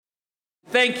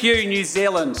Thank you, New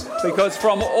Zealand, because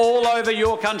from all over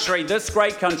your country, this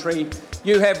great country,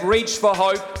 you have reached for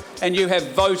hope and you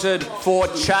have voted for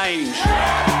change.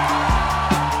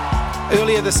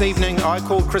 Earlier this evening, I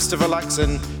called Christopher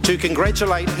Luxon to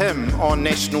congratulate him on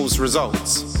National's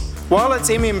results. While it's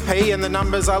MMP and the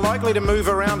numbers are likely to move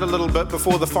around a little bit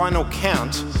before the final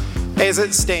count, as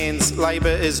it stands, Labour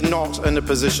is not in a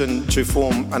position to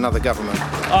form another government.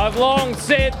 I've long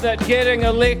said that getting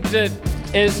elected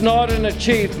is not an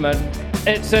achievement,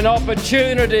 it's an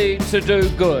opportunity to do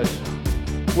good.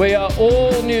 We are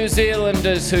all New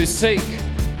Zealanders who seek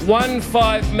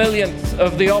 1/5,000,000th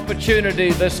of the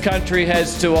opportunity this country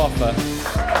has to offer.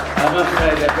 I must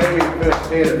say that when we first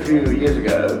said a few years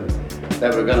ago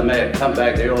that we're going to make a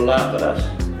comeback, they all laughed at us.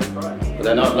 But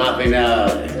they're not laughing now.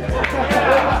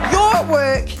 Your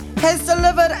work has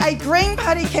delivered a Green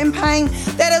Party campaign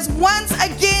that has once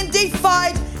again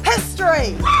defied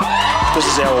history. This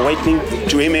is our awakening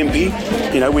to MMP.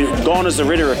 You know, we're gone as the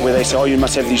rhetoric where they say, oh, you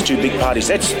must have these two big parties.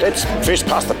 That's first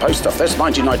past the post stuff. That's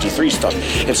 1993 stuff.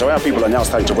 And so our people are now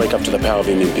starting to wake up to the power of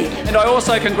MMP. And I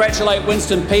also congratulate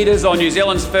Winston Peters on New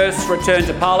Zealand's first return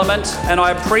to Parliament, and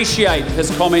I appreciate his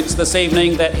comments this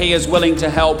evening that he is willing to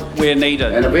help where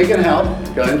needed. And if we can help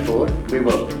going forward, we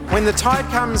will. When the tide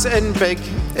comes in big,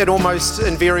 it almost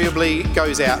invariably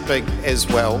goes out big as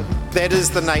well. That is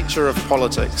the nature of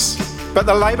politics. But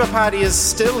the Labour Party is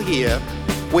still here,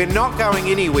 we're not going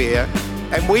anywhere,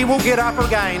 and we will get up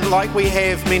again like we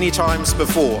have many times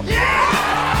before.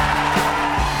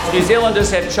 New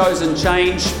Zealanders have chosen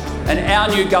change, and our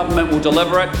new government will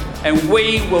deliver it, and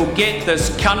we will get this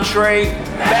country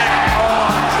back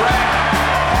on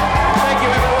track. Thank you,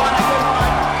 everyone.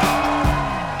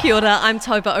 Kia ora, I'm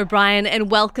Tova O'Brien, and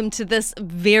welcome to this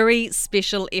very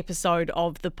special episode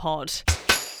of The Pod.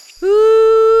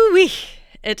 Ooh-wee.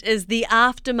 It is the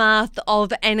aftermath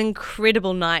of an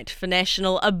incredible night for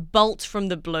National, a bolt from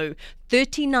the blue.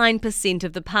 39%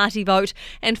 of the party vote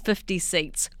and 50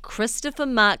 seats. Christopher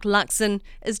Mark Luxon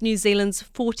is New Zealand's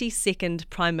 42nd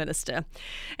Prime Minister.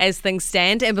 As things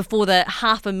stand, and before the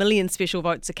 500,000 special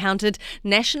votes are counted,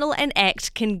 National and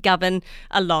ACT can govern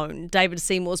alone. David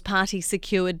Seymour's party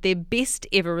secured their best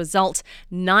ever result,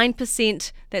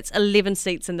 9%. That's 11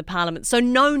 seats in the Parliament. So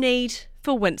no need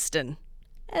for Winston.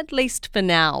 At least for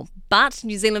now. But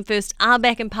New Zealand First are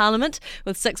back in Parliament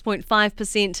with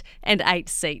 6.5% and 8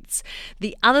 seats.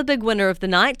 The other big winner of the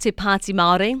night, Te Pāti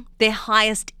Māori, their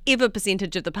highest ever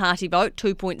percentage of the party vote,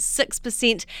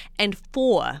 2.6%, and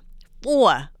 4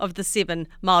 of the 7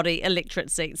 Māori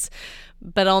electorate seats.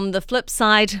 But on the flip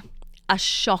side, a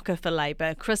shocker for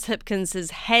Labour. Chris Hipkins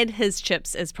has had his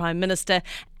chips as Prime Minister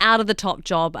out of the top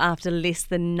job after less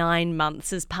than 9 months.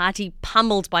 His party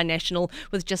pummeled by National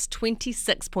with just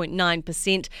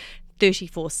 26.9%.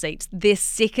 34 seats, their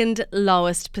second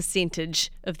lowest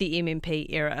percentage of the MMP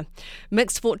era.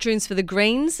 Mixed fortunes for the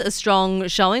Greens, a strong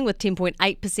showing with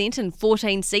 10.8% and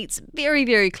 14 seats, very,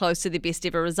 very close to their best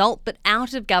ever result, but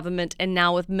out of government and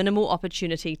now with minimal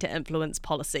opportunity to influence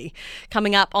policy.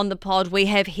 Coming up on the pod, we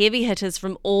have heavy hitters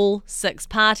from all 6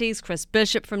 parties. Chris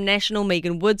Bishop from National,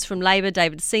 Megan Woods from Labour,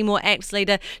 David Seymour, ACT's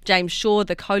leader, James Shaw,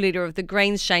 the co-leader of the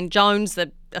Greens, Shane Jones,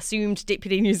 the assumed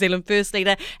Deputy New Zealand First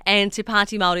Leader, and Te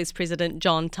Pāti Māori's President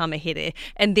John Tamahere.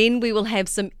 And then we will have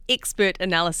some expert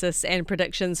analysis and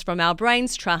predictions from our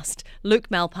Brains Trust, Luke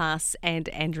Malpass and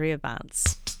Andrea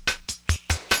Vance.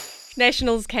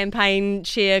 National's campaign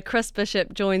chair Chris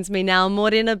Bishop joins me now.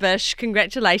 Morena Bish,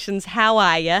 congratulations. How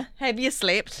are you? Have you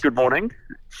slept? Good morning.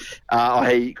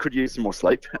 I could use some more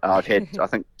sleep. I've had, I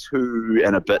think, 2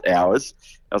 and a bit hours.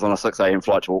 I was on a 6 a.m.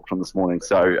 flight to Auckland this morning.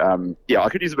 So, I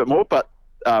could use a bit more, but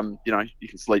you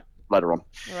can sleep later on.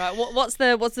 All right. What's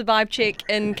the vibe check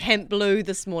in Camp Blue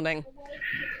this morning?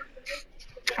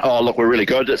 Oh, look, we're really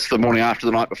good. It's the morning after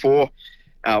the night before.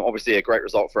 Obviously, a great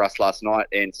result for us last night,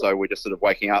 and so we're just sort of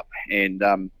waking up and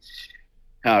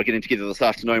getting together this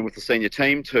afternoon with the senior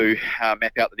team to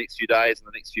map out the next few days and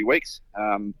the next few weeks.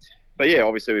 But yeah,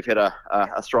 obviously we've had a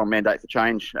strong mandate for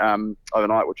change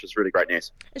overnight, which is really great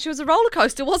news. It was a roller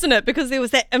coaster, wasn't it? Because there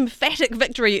was that emphatic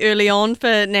victory early on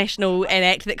for National and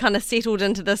ACT that kind of settled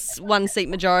into this 1-seat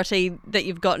majority that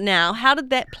you've got now. How did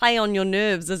that play on your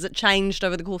nerves as it changed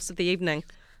over the course of the evening?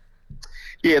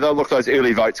 Yeah, look, those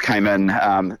early votes came in,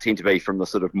 tend to be from the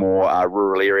sort of more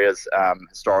rural areas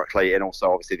historically, and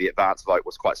also obviously the advance vote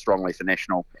was quite strongly for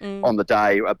National on the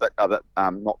day, a bit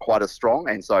not quite as strong,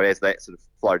 and so as that sort of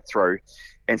flowed through.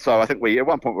 And so I think at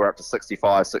one point we were up to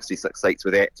 65, 66 seats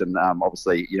with ACT, and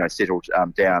obviously, settled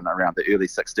down around the early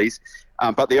 60s.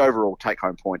 But the overall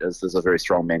take-home point is there's a very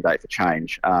strong mandate for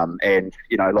change. And,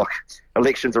 look,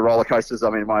 elections are roller coasters.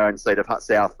 I mean, my own seat of Hutt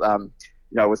South,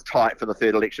 was tight for the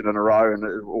third election in a row, and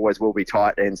it always will be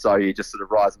tight, and so you just sort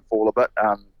of rise and fall a bit.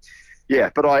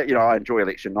 But I enjoy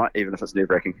election night, even if it's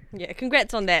nerve-wracking. Yeah,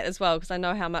 congrats on that as well, because I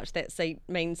know how much that seat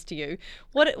means to you.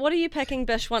 What are you picking,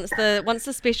 Bish, once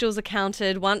the specials are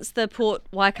counted, once the Port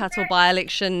Waikato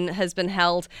by-election has been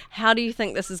held? How do you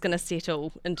think this is going to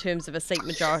settle in terms of a seat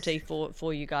majority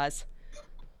for you guys?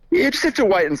 Yeah, just have to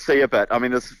wait and see a bit. I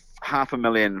mean, there's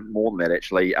 500,000 more than that,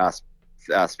 actually,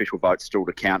 special votes still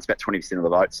to count. It's about 20% of the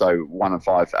vote, so 1 in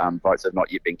 5 votes have not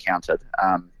yet been counted.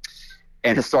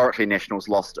 And historically, Nationals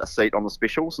lost a seat on the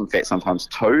specials, in fact, sometimes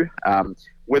 2.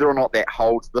 Whether or not that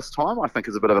holds this time, I think,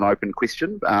 is a bit of an open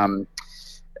question.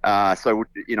 So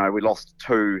we lost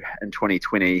 2 in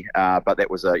 2020, but that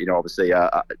was obviously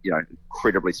a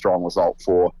incredibly strong result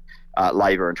for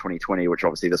Labour in 2020, which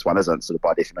obviously this one isn't, sort of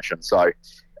by definition. So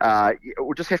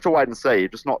we'll just have to wait and see.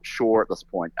 Just not sure at this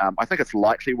point. I think it's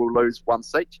likely we'll lose 1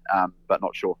 seat, but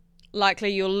not sure. Likely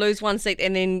you'll lose 1 seat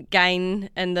and then gain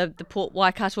in the Port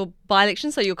Waikato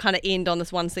by-election, so you'll kind of end on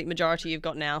this 1 seat majority you've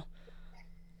got now.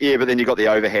 Yeah, but then you've got the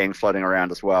overhang floating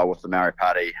around as well with the Maori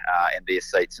Party and their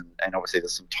seats, and obviously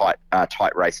there's some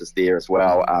tight races there as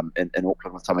well in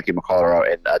Auckland with Tamaki Makaurau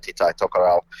and Te Tai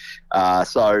Tokerau.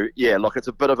 So yeah, look, it's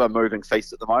a bit of a moving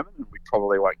feast at the moment, and we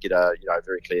probably won't get a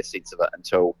very clear sense of it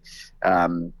until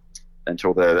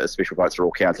the special votes are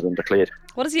all counted and declared.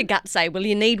 What does your gut say? Will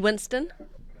you need Winston?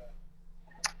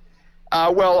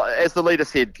 Well, as the leader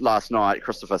said last night,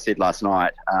 Christopher said last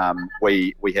night,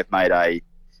 we have made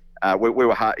we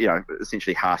were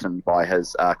essentially heartened by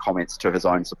his comments to his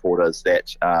own supporters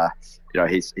that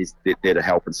he's there to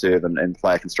help and serve and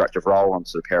play a constructive role. I'm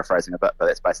sort of paraphrasing a bit, but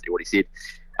that's basically what he said.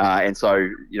 And so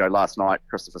last night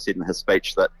Christopher said in his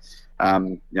speech that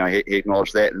he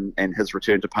acknowledged that and his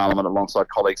return to Parliament alongside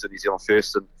colleagues at New Zealand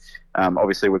First, and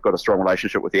obviously we've got a strong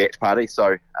relationship with the ACT Party,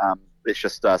 so let's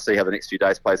just see how the next few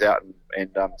days plays out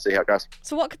and see how it goes.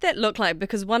 So what could that look like?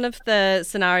 Because one of the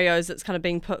scenarios that's kind of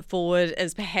being put forward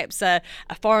is perhaps a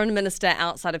foreign minister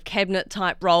outside of cabinet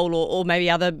type role, or maybe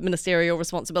other ministerial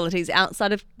responsibilities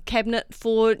outside of cabinet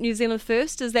for New Zealand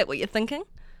First. Is that what you're thinking?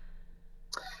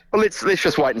 Well, let's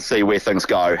just wait and see where things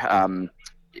go.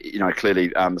 Clearly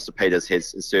Mr. Peters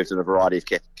has served in a variety of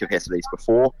capacities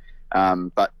before,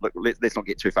 but look, let's not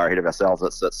get too far ahead of ourselves.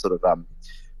 It's sort of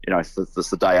it's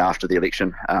the day after the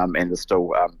election, and there's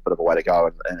still a bit of a way to go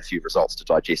and a few results to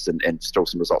digest and still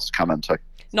some results to come in too.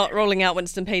 Not ruling out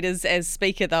Winston Peters as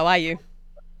Speaker though, are you?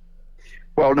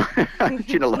 Well, no,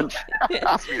 Jenna Lynch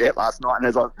asked me that last night, and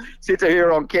as I said to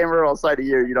her on camera, I'll say to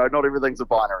you, not everything's a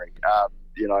binary.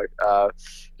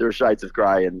 There are shades of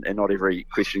grey, and not every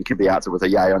question can be answered with a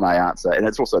yay or nay answer. And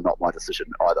it's also not my decision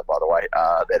either, by the way.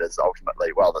 That is ultimately,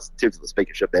 in terms of the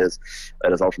speakership, that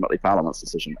is ultimately Parliament's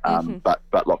decision. But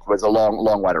look, there's a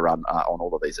long way to run on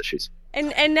all of these issues.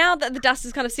 And now that the dust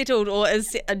is kind of settled, or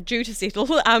is due to settle,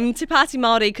 Te Pāti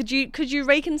Māori, could you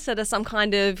reconsider some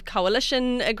kind of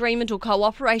coalition agreement or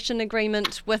cooperation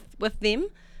agreement with them?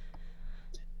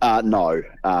 No,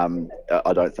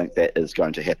 I don't think that is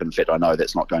going to happen. In fact, I know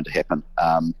that's not going to happen.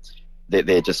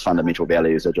 Their just fundamental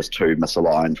values are just too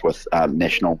misaligned with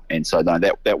national, and so no,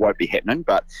 that won't be happening.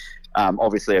 But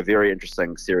obviously, a very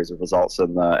interesting series of results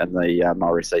in the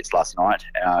Maori seats last night,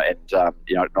 and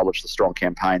acknowledge the strong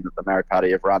campaign that the Maori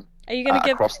Party have run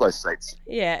across those seats.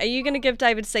 Yeah, are you going to give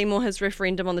David Seymour his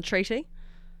referendum on the treaty?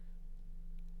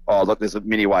 Oh, look, there's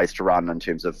many ways to run in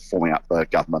terms of forming up the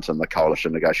government and the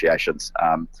coalition negotiations.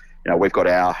 We've got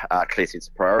our clear sense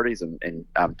of priorities, and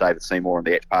David Seymour and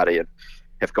the ACT Party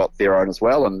have got their own as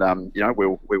well. And we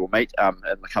will meet in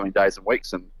the coming days and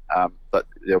weeks, and but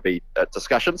there'll be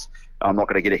discussions. I'm not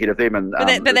going to get ahead of them. And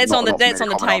but that's on the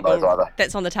table.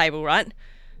 That's on the table, right?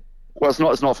 Well,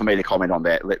 it's not for me to comment on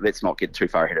that. Let's not get too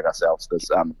far ahead of ourselves.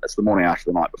 It's the morning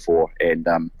after the night before, and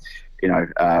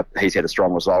he's had a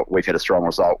strong result. We've had a strong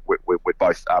result. We're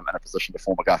both in a position to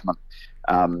form a government,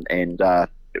 and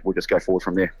we'll just go forward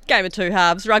from there. Game of two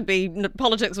halves. Rugby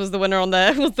politics was the winner on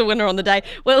the day.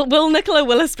 Will Nicola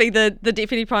Willis be the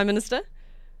Deputy Prime Minister?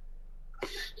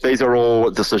 These are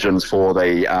all decisions for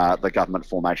the government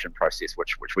formation process,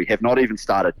 which we have not even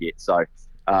started yet. So.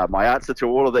 My answer to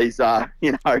all of these,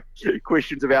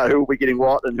 questions about who will be getting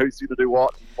what and who's going to do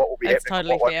what and what will be happening and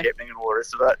what won't be happening and all the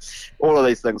rest of it, all of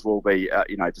these things will be,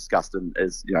 discussed in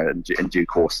due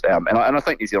course. And I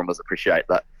think New Zealanders appreciate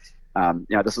that.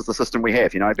 This is the system we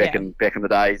have. Back in the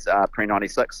days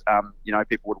pre-96,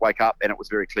 people would wake up and it was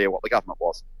very clear what the government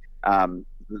was.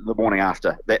 The morning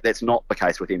after, that's not the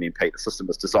case with MMP. The system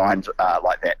is designed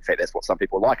like that. In fact, that's what some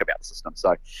people like about the system.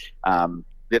 So.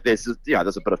 There's a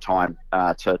bit of time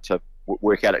to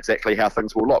work out exactly how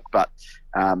things will look, but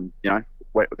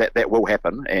that will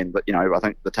happen. And I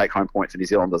think the take-home point for New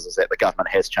Zealanders is that the government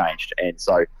has changed, and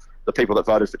so the people that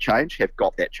voted for change have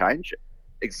got that change.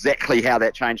 Exactly how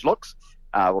that change looks,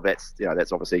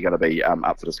 that's obviously going to be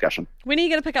up for discussion. When are you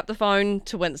going to pick up the phone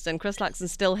to Winston? Chris Luxon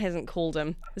still hasn't called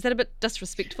him. Is that a bit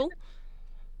disrespectful?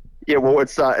 Yeah, well,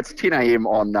 it's 10 a.m.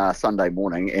 on Sunday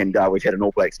morning, and we've had an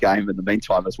All Blacks game in the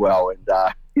meantime as well. And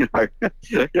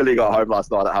he only got home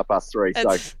last night at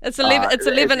 3:30.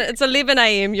 It's 11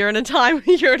 a.m. You're in a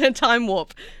time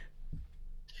warp.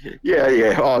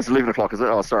 Yeah. Oh, it's 11 o'clock, is it?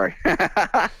 Oh, sorry.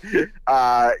 Yeah.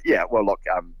 Well, look,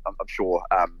 I'm sure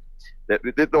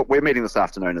that we're meeting this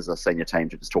afternoon as a senior team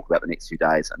to just talk about the next few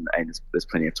days, and there's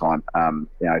plenty of time.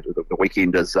 The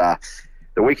weekend is.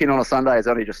 The weekend on a Sunday has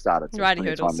only just started, so there's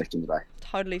plenty of time left in the day.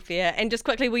 Totally fair. And just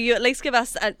quickly, will you at least give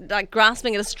us,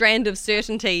 grasping at a strand of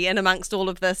certainty in amongst all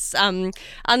of this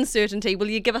uncertainty, will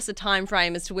you give us a time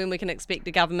frame as to when we can expect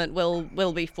a government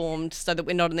will be formed so that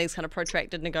we're not in these kind of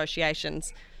protracted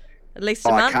negotiations? At least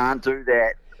a month? I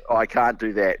can't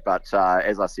do that. But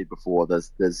as I said before,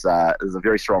 there's a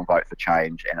very strong vote for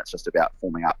change, and it's just about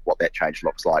forming up what that change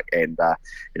looks like. And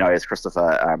as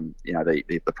Christopher,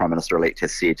 the Prime Minister-elect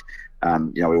has said,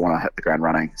 we want to hit the ground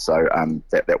running. So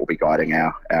that will be guiding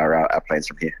our plans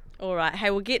from here. All right.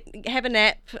 Hey, we'll have a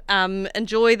nap.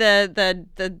 Enjoy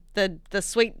the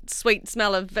sweet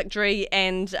smell of victory,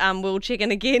 and we'll check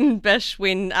in again, Bish,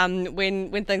 when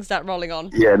things start rolling on.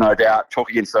 Yeah, no doubt. Talk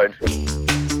again soon.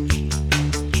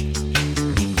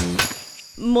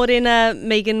 Morena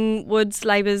Megan Woods,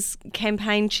 Labour's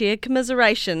campaign chair.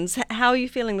 Commiserations. How are you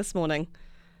feeling this morning?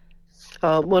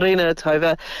 Morena,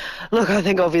 Tova. Look, I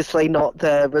think obviously not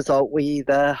the result we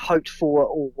either hoped for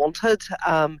or wanted.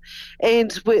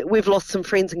 And we've lost some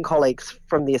friends and colleagues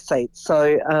from their seats.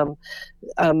 So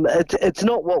it's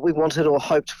not what we wanted or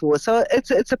hoped for. So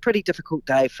it's a pretty difficult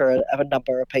day for a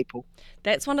number of people.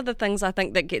 That's one of the things I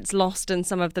think that gets lost in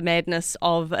some of the madness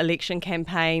of election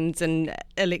campaigns and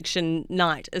election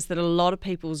night, is that a lot of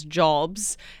people's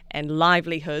jobs and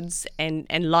livelihoods and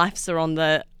lives are on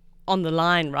the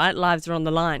line, right? Lives are on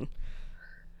the line.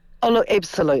 Oh, look,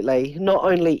 absolutely. Not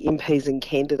only MPs and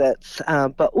candidates,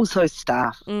 but also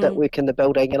staff that work in the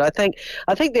building. And I think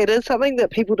that is something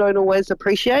that people don't always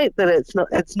appreciate, that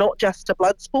it's not just a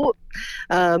blood sport,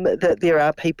 that there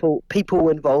are people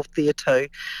involved there too.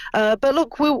 But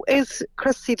look, as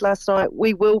Chris said last night,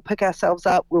 we will pick ourselves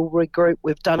up, we'll regroup.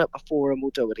 We've done it before and we'll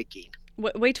do it again.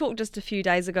 We talked just a few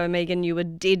days ago, Megan, you were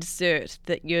dead cert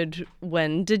that you'd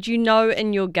win. Did you know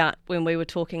in your gut when we were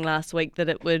talking last week that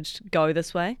it would go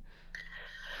this way?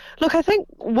 Look, I think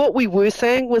what we were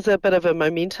seeing was a bit of a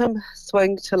momentum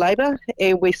swing to Labour,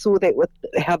 and we saw that with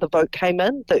how the vote came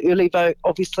in. The early vote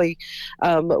obviously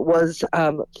was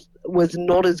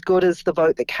not as good as the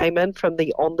vote that came in from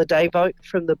the on-the-day vote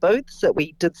from the booths, that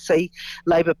we did see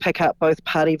Labour pick up both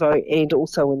party vote and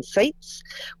also in seats.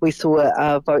 We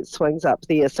saw vote swings up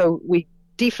there. So we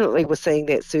definitely were seeing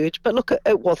that surge. But look,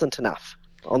 it wasn't enough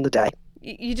on the day.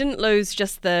 You didn't lose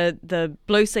just the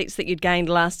blue seats that you'd gained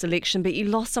last election, but you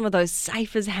lost some of those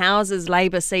safe as houses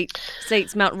Labour seats.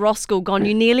 Mount Roskill gone.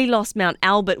 You nearly lost Mount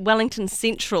Albert, Wellington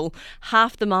Central,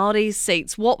 half the Māori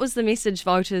seats. What was the message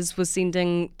voters were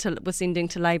sending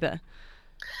to Labour?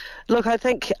 Look, I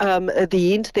think at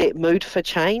the end, that mood for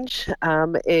change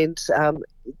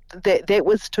that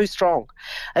was too strong.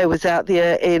 It was out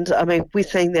there, and I mean, we're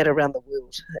seeing that around the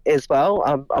world as well.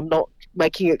 I'm not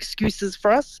making excuses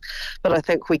for us, but I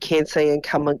think we can see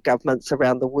incumbent governments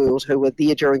around the world who were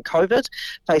there during COVID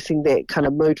facing that kind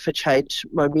of mood for change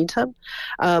momentum.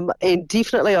 And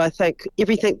definitely I think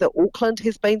everything that Auckland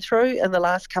has been through in the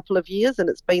last couple of years, and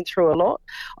it's been through a lot,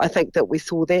 I think that we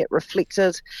saw that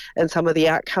reflected in some of the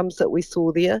outcomes that we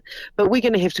saw there. But we're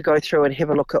going to have to go through and have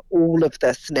a look at all of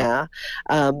this now,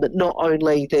 not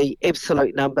only the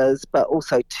absolute numbers, but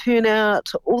also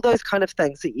turnout, all those kind of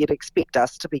things that you'd expect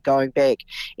us to be going back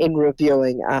and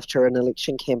reviewing after an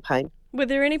election campaign. Were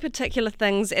there any particular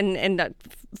things, and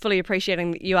fully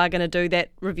appreciating that you are going to do that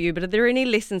review, but are there any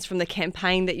lessons from the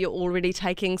campaign that you're already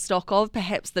taking stock of,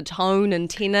 perhaps the tone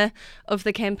and tenor of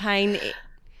the campaign?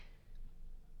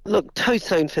 Look, too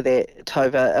soon for that,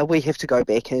 Tova. We have to go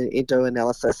back and do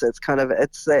analysis. It's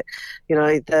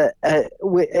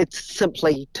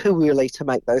simply too early to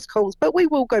make those calls. But we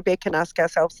will go back and ask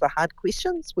ourselves the hard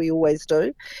questions. We always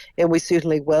do, and we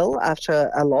certainly will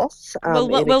after a loss.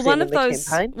 Will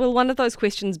one of those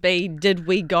questions be, did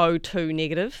we go too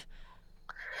negative?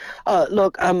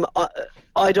 Look,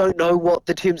 I don't know what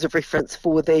the terms of reference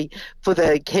for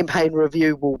the campaign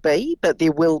review will be, but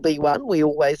there will be one. We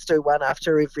always do one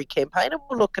after every campaign, and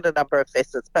we'll look at a number of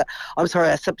facets. But I'm sorry,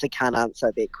 I simply can't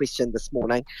answer that question this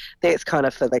morning. That's kind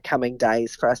of for the coming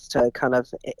days, for us to kind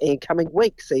of, in coming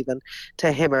weeks even,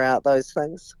 to hammer out those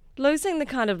things. Losing the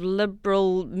kind of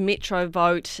Liberal metro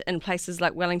vote in places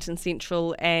like Wellington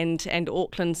Central and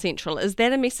Auckland Central, is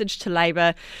that a message to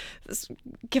Labour?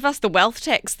 Give us the wealth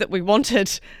tax that we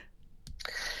wanted.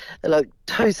 Look,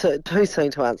 too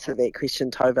soon to answer that question,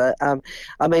 Tova.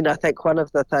 I think one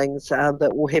of the things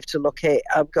that we'll have to look at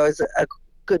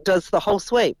does the whole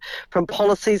sweep, from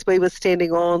policies we were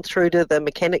standing on through to the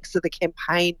mechanics of the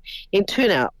campaign and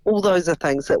turnout. All those are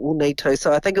things that we'll need to.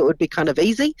 So I think it would be kind of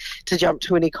easy to jump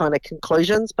to any kind of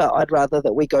conclusions, but I'd rather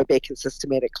that we go back and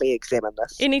systematically examine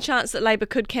this. Any chance that Labour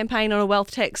could campaign on a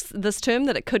wealth tax this term,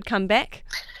 that it could come back?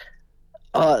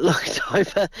 Oh, look,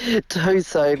 Tova, too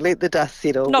soon. Let the dust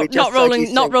settle. Not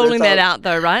ruling that out,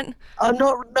 though, right? I'm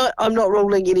not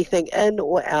ruling anything in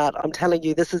or out. I'm telling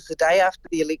you, this is the day after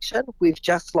the election. We've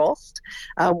just lost.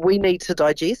 We need to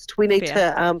digest. We need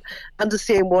to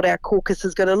understand what our caucus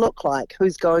is going to look like,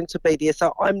 who's going to be there.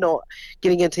 So I'm not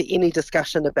getting into any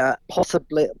discussion about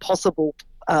possible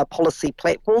policy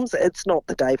platforms. It's not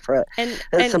the day for it.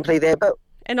 It's simply there.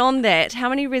 And on that, how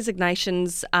many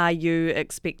resignations are you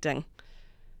expecting?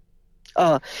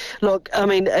 Oh, look,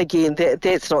 again,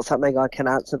 that's not something I can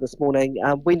answer this morning.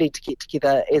 We need to get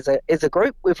together as a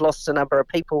group. We've lost a number of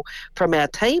people from our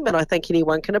team, and I think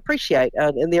anyone can appreciate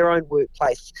in their own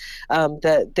workplace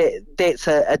that's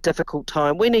a difficult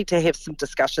time. We need to have some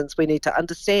discussions. We need to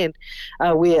understand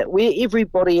where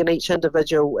everybody and each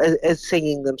individual is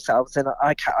seeing themselves, and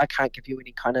I can't give you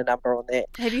any kind of number on that.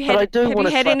 Have you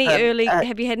had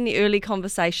any early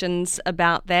conversations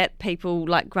about that? People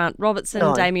like Grant Robertson,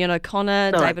 No. Damien O'Connor,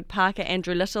 No. David Parker,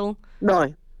 Andrew Little?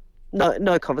 No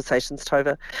conversations,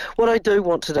 Tova. What I do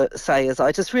want to say is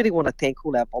I just really want to thank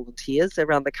all our volunteers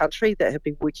around the country that have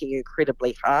been working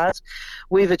incredibly hard.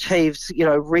 We've achieved,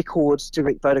 record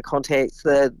direct voter contacts,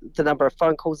 the number of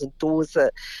phone calls and doors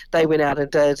that they went out and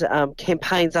did.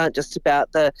 Campaigns aren't just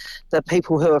about the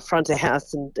people who are front of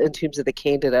house in terms of the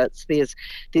candidates.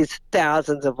 There's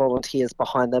thousands of volunteers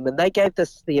behind them, and they gave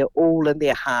this their all in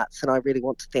their hearts, and I really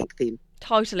want to thank them.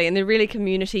 Totally, and they're really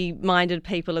community-minded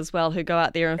people as well who go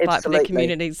out there and fight for their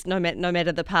communities, no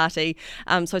matter the party.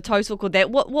 So total good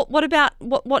that.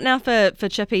 What now for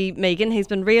Chippy Megan? He's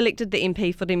been re-elected the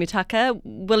MP for Remutaka.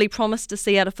 Will he promise to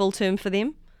see out a full term for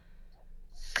them?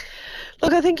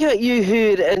 Look, I think you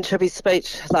heard in Chippy's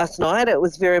speech last night, it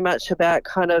was very much about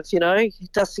kind of,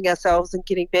 dusting ourselves and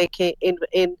getting back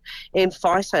and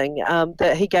fighting.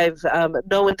 That he gave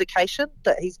no indication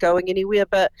that he's going anywhere.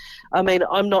 But,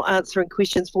 I'm not answering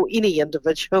questions for any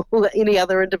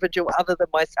other individual other than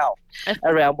myself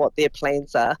around what their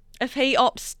plans are. If he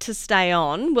opts to stay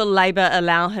on, will Labour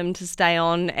allow him to stay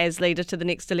on as leader to the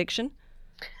next election?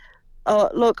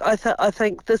 Look, I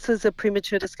think this is a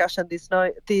premature discussion.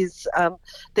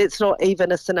 That's not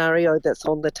even a scenario that's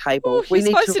on the table. He's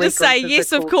supposed to just say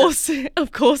yes, of course.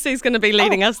 Of course, he's going to be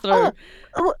leading us through.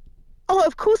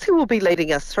 Of course he will be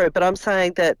leading us through, but I'm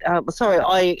saying that, sorry,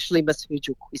 I actually misheard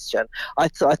your question. I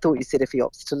thought you said if he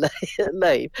opts to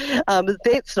leave.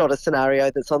 That's not a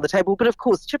scenario that's on the table, but of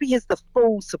course, Chippy has the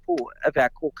full support of our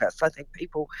caucus. I think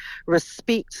people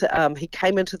respect, he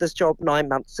came into this job 9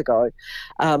 months ago,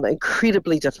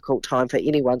 incredibly difficult time for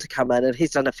anyone to come in, and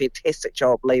he's done a fantastic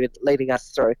job leading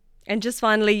us through. And just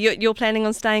finally, you're planning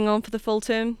on staying on for the full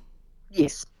term?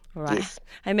 Yes. All right. Yes.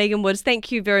 Hey, Megan Woods,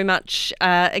 thank you very much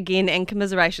again, and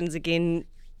commiserations again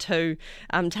too.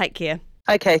 Take care.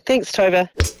 Okay, thanks, Tova.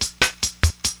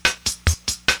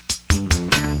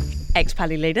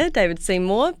 Ex-party leader David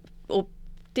Seymour, or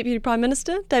Deputy Prime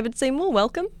Minister David Seymour,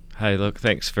 welcome. Hey, look,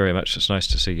 thanks very much. It's nice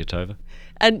to see you, Tova.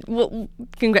 And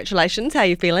congratulations. How are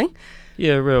you feeling?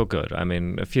 Yeah, real good.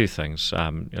 A few things.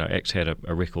 ACT had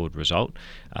a record result,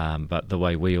 but the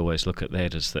way we always look at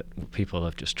that is that people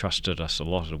have just trusted us a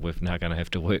lot, and we're now going to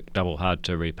have to work double hard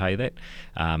to repay that.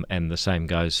 And the same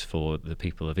goes for the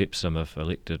people of Epsom have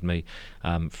elected me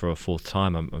for a fourth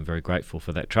time. I'm very grateful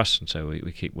for that trust, and so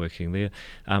we keep working there.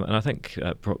 And I think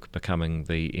Brooke becoming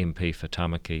the MP for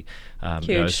Tamaki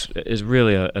is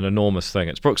really an enormous thing.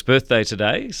 It's Brooke's birthday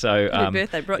today, so happy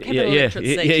birthday, Brooke. Have an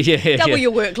electorate seat. Double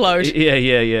your workload.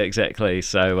 Yeah, exactly.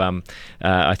 So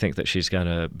I think that she's going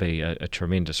to be a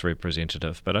tremendous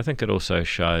representative, but I think it also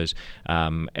shows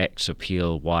ACT's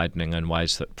appeal widening in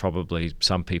ways that probably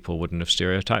some people wouldn't have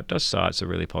stereotyped us, so it's a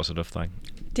really positive thing.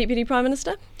 Deputy Prime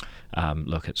Minister?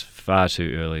 look, it's far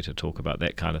too early to talk about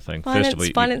that kind of thing.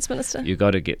 Finance Minister? You've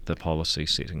got to get the policy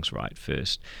settings right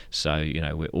first. So,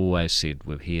 we always said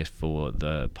we're here for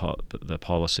the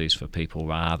policies for people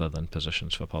rather than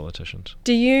positions for politicians.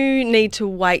 Do you need to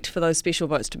wait for those special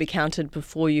votes to be counted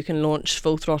before you can launch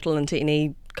full throttle into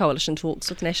any coalition talks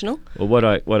with National? Well,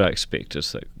 what I expect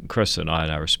is that Chris and I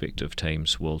and our respective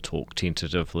teams will talk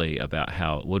tentatively about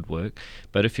how it would work.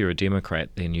 But if you're a Democrat,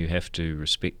 then you have to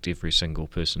respect every single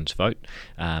person's vote.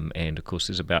 And of course,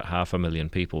 there's about 500,000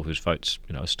 people whose votes,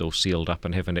 are still sealed up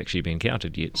and haven't actually been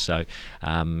counted yet. So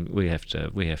we have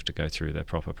to go through the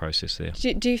proper process there.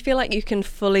 Do you feel like you can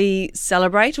fully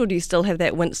celebrate, or do you still have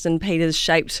that Winston Peters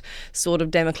shaped sort of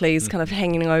Damocles kind of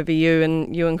hanging over you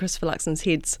and Christopher Luxon's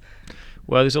heads?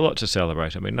 Well, there's a lot to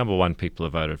celebrate. I mean, number one, people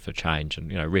have voted for change,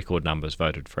 and record numbers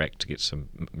voted for ACT to get some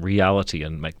reality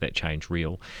and make that change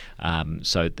real.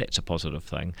 So that's a positive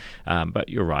thing. But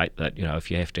you're right that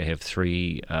if you have to have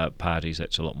three parties,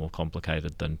 that's a lot more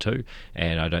complicated than two.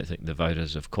 And I don't think the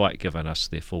voters have quite given us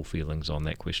their full feelings on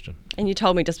that question. And you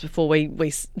told me just before we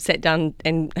sat down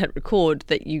and hit record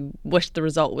that you wished the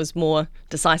result was more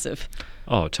decisive.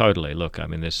 Oh, totally. Look, I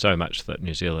mean, there's so much that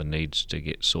New Zealand needs to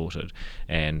get sorted,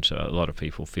 and a lot of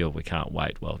people feel we can't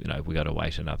wait. Well, we've got to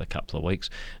wait another couple of weeks.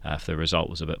 If the result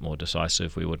was a bit more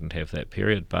decisive, we wouldn't have that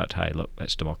period. But hey, look,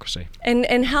 that's democracy.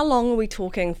 And how long are we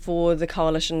talking for the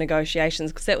coalition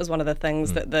negotiations? Because that was one of the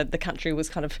things that the country was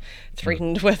kind of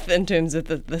threatened with in terms of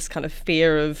this kind of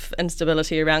fear of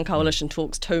instability around coalition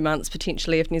talks. 2 months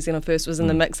potentially if New Zealand First was in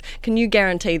the mix. Can you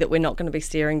guarantee that we're not going to be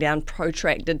staring down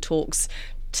protracted talks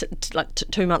like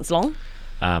 2 months long?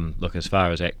 Look, as far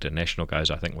as ACT and National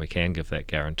goes, I think we can give that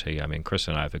guarantee. I mean, Chris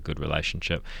and I have a good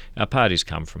relationship. Our parties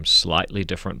come from slightly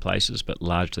different places, but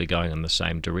largely going in the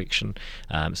same direction.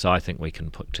 So I think we can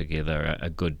put together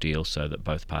a good deal so that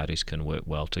both parties can work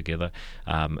well together.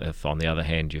 If, on the other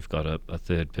hand, you've got a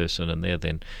third person in there,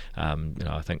 then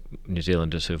I think New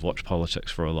Zealanders who've watched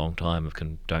politics for a long time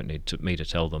don't need me to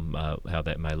tell them how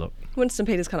that may look. Winston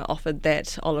Peters kind of offered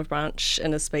that olive branch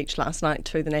in a speech last night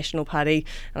to the National Party,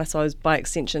 and I suppose by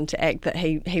extension to ACT, that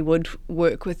he would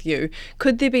work with you.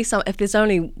 Could there be some, if there's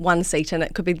only one seat in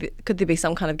it, could there be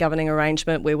some kind of governing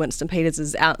arrangement where Winston Peters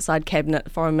is outside cabinet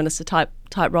foreign minister type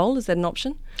role? Is that an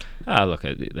option? Look,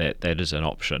 that is an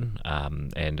option,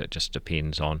 and it just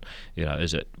depends on,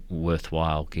 is it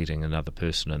worthwhile getting another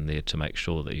person in there to make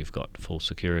sure that you've got full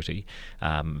security,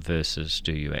 versus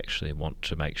do you actually want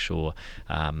to make sure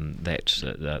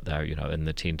that they're in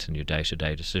the tent in your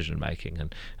day-to-day decision making?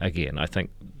 And again, I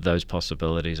think those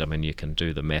possibilities. I mean, you can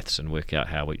do the maths and work out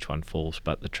how each one falls,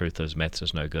 but the truth is, maths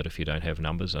is no good if you don't have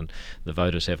numbers, and the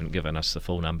voters haven't given us the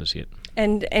full numbers yet.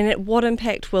 And what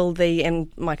impact will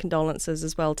and my condolences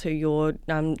as well to your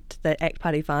to the ACT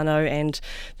Party whānau and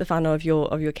the whānau of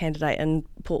your candidate in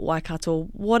Port Waikato,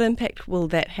 what impact will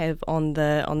that have on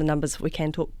the numbers if we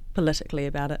can talk politically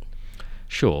about it?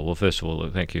 Sure. Well, first of all,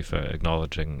 thank you for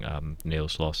acknowledging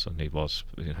Neil's loss, and he was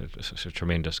a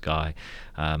tremendous guy.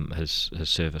 His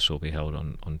service will be held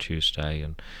on Tuesday,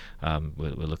 and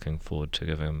we're looking forward to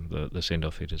giving him the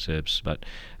send-off he deserves. But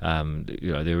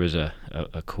there is a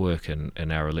quirk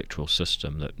in our electoral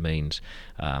system that means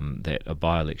that a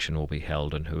by-election will be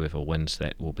held, and whoever wins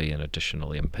that will be an additional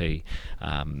MP.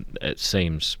 It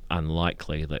seems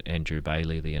unlikely that Andrew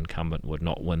Bailey, the incumbent, would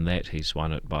not win that. He's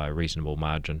won it by a reasonable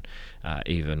margin.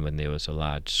 Even when there was a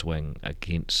large swing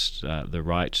against the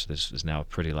right, there's now a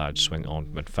pretty large swing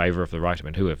in favour of the right. I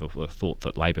mean, whoever thought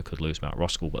that Labour could lose Mount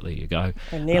Roskill, but there you go.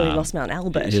 And nearly lost Mount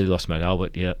Albert. Nearly lost Mount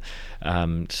Albert, yeah.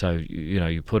 So,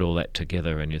 you put all that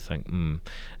together and you think,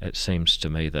 it seems to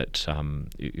me that,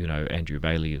 Andrew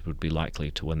Bailey would be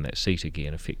likely to win that seat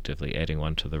again, effectively adding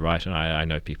one to the right. And I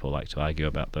know people like to argue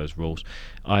about those rules.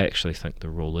 I actually think the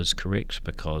rule is correct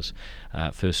because,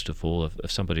 first of all, if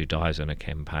somebody dies in a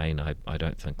campaign, I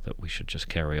don't think that we should just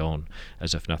carry on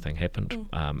as if nothing happened.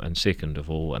 And second of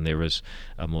all, and there is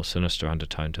a more sinister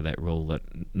undertone to that rule, that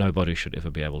nobody should ever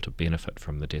be able to benefit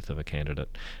from the death of a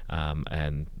candidate,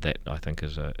 and that I think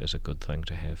is a good thing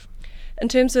to have. In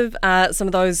terms of some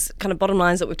of those kind of bottom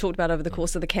lines that we've talked about over the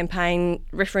course of the campaign,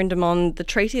 referendum on the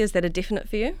treaty, is that a definite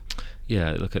for you?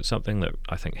 Yeah, look, it's something that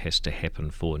I think has to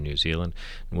happen for New Zealand,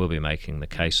 and we'll be making the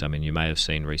case. I mean, you may have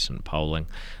seen recent polling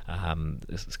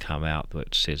that's come out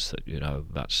that says that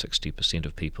about 60%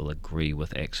 of people agree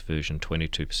with ACT's version,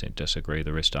 22% disagree,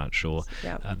 the rest aren't sure.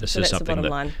 Yeah, this so is that's the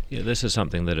bottom line. Yeah, this is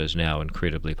something that is now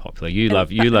incredibly popular. You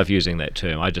love using that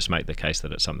term. I just make the case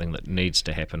that it's something that needs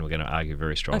to happen. We're going to argue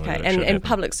very strongly. Okay, that it should happen.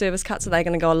 Public service cuts, are they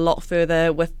going to go a lot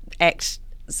further with ACT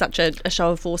such a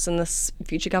show of force in this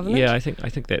future government? Yeah, I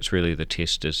think that's really the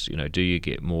test is, do you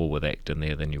get more with ACT in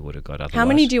there than you would have got otherwise? How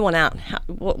many do you want out?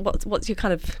 What's your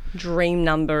kind of dream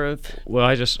number of? Well,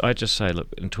 I just say, look,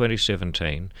 in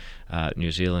 2017,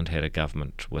 New Zealand had a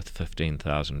government with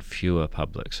 15,000 fewer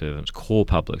public servants, core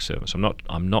public servants. I'm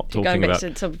not talking about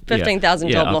 15,000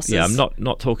 job losses. Yeah, I'm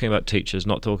not talking about teachers,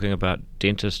 not talking about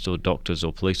dentists or doctors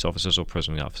or police officers or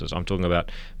prison officers. I'm talking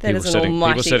about people sitting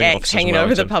officers hanging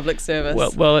over the public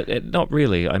service. Well, not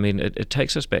really. I mean, it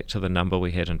takes us back to the number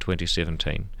we had in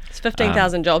 2017. It's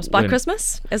 15,000 jobs by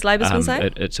Christmas, as Labor's been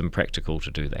saying. It's impractical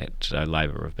to do that.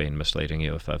 Labor have been misleading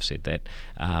you if I've said that.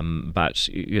 But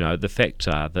the facts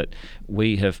are that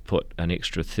we have put an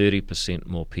extra 30%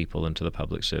 more people into the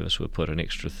public service. We've put an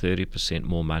extra 30%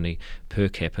 more money per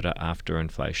capita after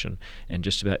inflation, and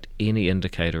just about any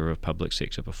indicator of public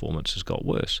sector performance has got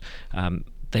worse.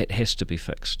 That has to be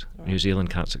fixed. Right. New Zealand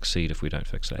can't succeed if we don't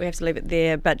fix that. We have to leave it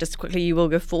there, but just quickly, you will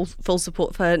give full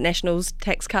support for National's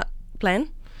tax cut plan?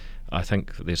 I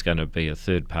think there's going to be a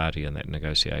third party in that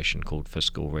negotiation called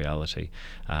Fiscal Reality.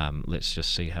 Let's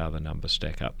just see how the numbers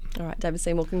stack up. All right, David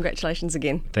Seymour, congratulations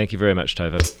again. Thank you very much,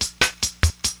 Tova.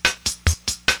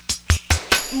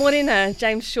 Morena,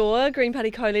 James Shaw, Green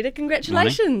Party co-leader,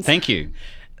 congratulations. Morning. Thank you.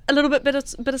 A little bit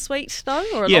bittersweet, though?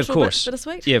 Or of course.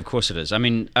 Bittersweet? Yeah, of course it is. I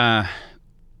mean,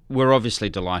 we're obviously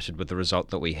delighted with the result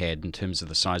that we had in terms of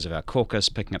the size of our caucus,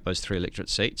 picking up those 3 electorate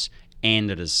seats, and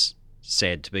it is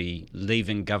sad to be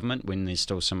leaving government when there's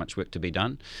still so much work to be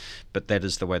done, but that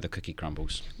is the way the cookie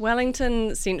crumbles.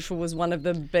 Wellington Central was one of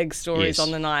the big stories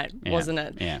on the night, wasn't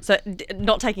it? Yeah. So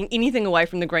not taking anything away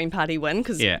from the Green Party win,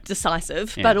 because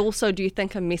decisive, but also do you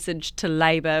think a message to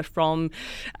Labour from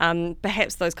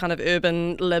perhaps those kind of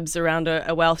urban libs around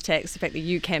a wealth tax, the fact that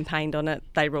you campaigned on it,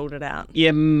 they ruled it out?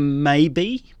 Yeah,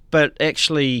 maybe. But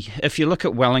actually, if you look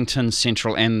at Wellington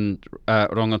Central and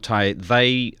Rongotai,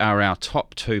 they are our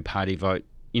top 2 party vote.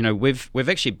 We've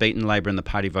actually beaten Labour in the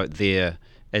party vote there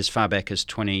as far back as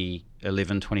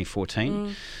 2011,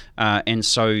 2014. And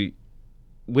so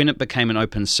when it became an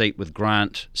open seat with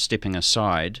Grant stepping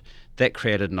aside, that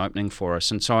created an opening for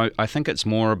us. And so I think it's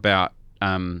more about,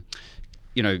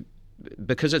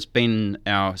 because it's been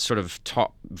our sort of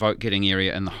top vote-getting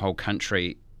area in the whole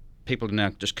country, people are now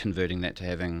just converting that to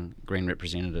having Green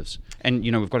representatives. And,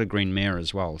 we've got a Green mayor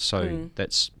as well, so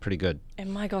that's pretty good.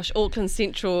 And my gosh, Auckland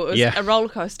Central was a roller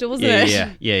coaster, wasn't it?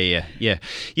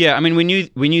 Yeah, I mean, we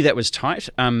knew that was tight,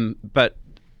 but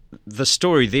the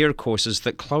story there, of course, is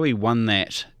that Chloe won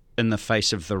that in the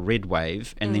face of the red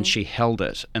wave, and then she held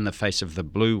it in the face of the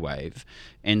blue wave.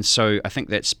 And so I think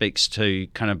that speaks to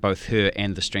kind of both her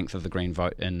and the strength of the Green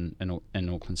vote in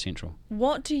Auckland Central.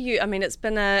 What do you, I mean, it's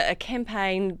been a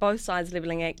campaign, both sides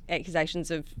levelling accusations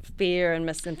of fear and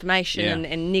misinformation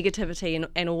and negativity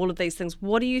and all of these things.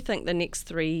 What do you think the next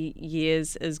 3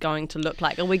 years is going to look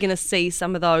like? Are we going to see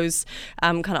some of those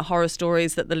kind of horror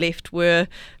stories that the left were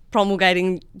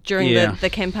promulgating during the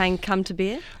campaign come to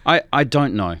bear? I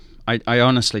don't know. I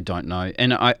honestly don't know,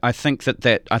 and I think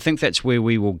that's where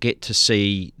we will get to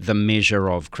see the measure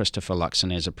of Christopher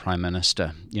Luxon as a Prime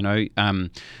Minister.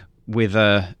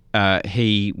 Whether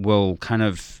he will kind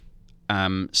of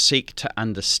seek to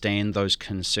understand those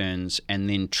concerns and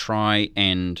then try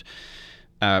and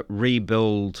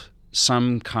rebuild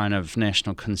some kind of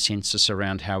national consensus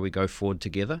around how we go forward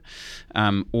together,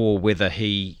 or whether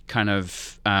he kind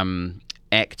of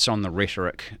acts on the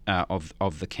rhetoric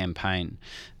of the campaign.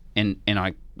 And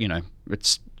I,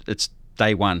 it's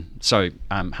day one, so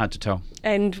hard to tell.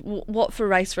 And what for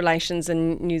race relations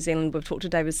in New Zealand? We've talked to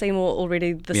David Seymour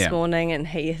already this morning, and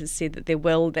he has said that that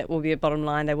will be a bottom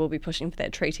line. They will be pushing for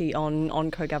that treaty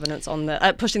on co-governance,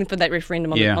 pushing for that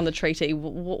referendum on the treaty.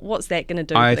 What's that going to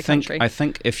do for the country? I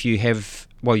think if you have,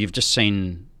 you've just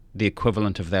seen the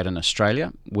equivalent of that in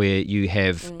Australia, where you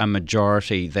have a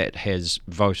majority that has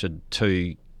voted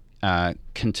to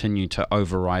continue to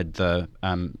override the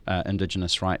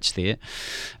Indigenous rights there.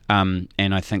 And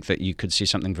I think that you could see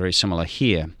something very similar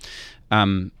here.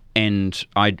 And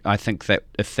I think that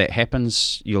if that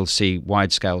happens, you'll see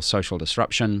wide-scale social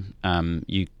disruption.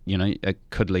 It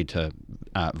could lead to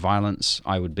violence.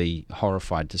 I would be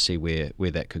horrified to see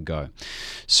where that could go.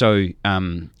 So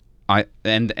and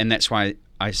that's why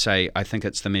I say I think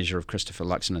it's the measure of Christopher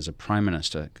Luxon as a Prime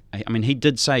Minister. I mean, he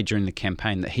did say during the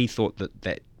campaign that he thought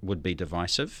that would be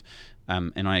divisive,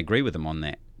 and I agree with him on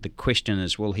that. The question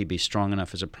is, will he be strong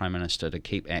enough as a Prime Minister to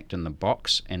keep ACT in the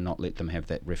box and not let them have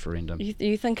that referendum?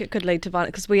 You think it could lead to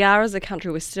violence? Because we are, as a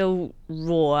country, we're still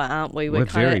raw, aren't we? We're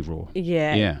very raw.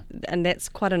 Yeah. And that's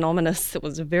quite it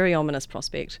was a very ominous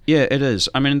prospect. Yeah, it is.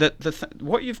 I mean,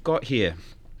 what you've got here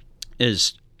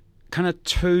is kind of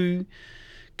two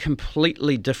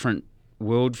completely different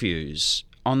worldviews.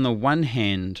 On the one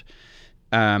hand,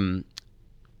 I'm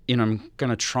going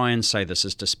to try and say this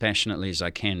as dispassionately as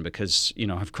I can because,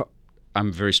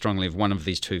 I'm very strongly of one of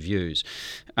these two views,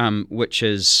 which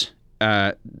is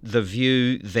the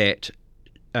view that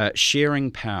sharing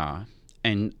power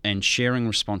and sharing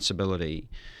responsibility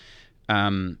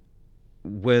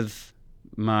with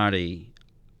Māori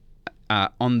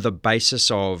on the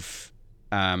basis of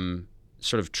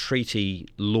sort of treaty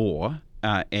law,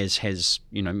 as has,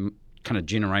 kind of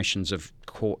generations of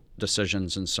court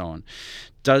decisions and so on.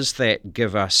 Does that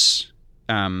give us,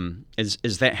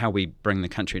 is that how we bring the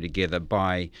country together,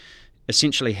 by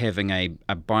essentially having a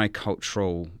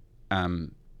bicultural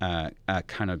kind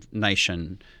of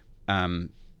nation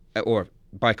or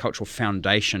bicultural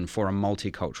foundation for a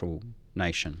multicultural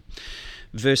nation,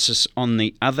 versus on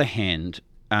the other hand,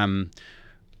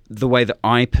 the way that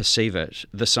I perceive it,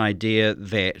 this idea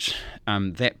that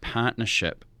that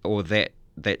partnership or that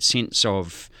sense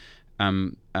of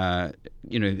having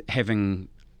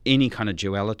any kind of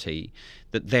duality,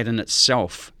 that in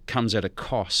itself comes at a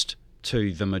cost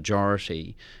to the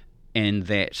majority, and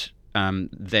that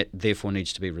therefore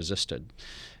needs to be resisted,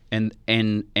 and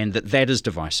that is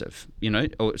divisive.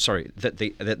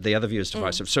 That the other view is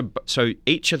divisive. So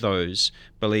each of those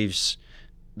believes.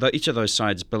 Each of those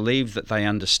sides believe that they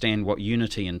understand what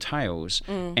unity entails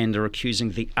and are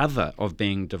accusing the other of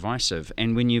being divisive.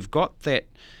 And when you've got that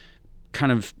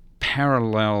kind of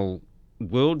parallel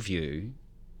worldview,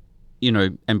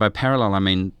 and by parallel I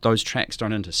mean those tracks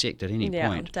don't intersect at any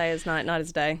point. Yeah, day is night, night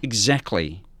is day.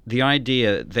 Exactly. The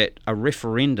idea that a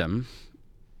referendum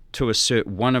to assert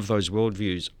one of those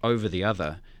worldviews over the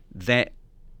other, that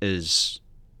is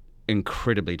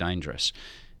incredibly dangerous.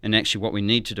 And actually what we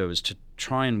need to do is to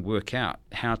try and work out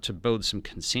how to build some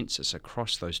consensus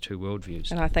across those two worldviews.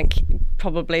 And I think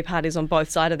probably parties on both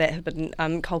sides of that have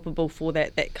been culpable for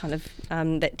that kind of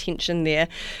that tension there.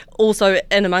 Also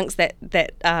in amongst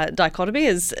that dichotomy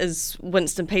is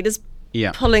Winston Peters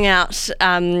pulling out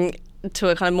to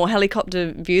a kind of more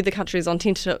helicopter view. The country is on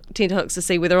tenterhooks to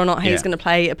see whether or not he's going to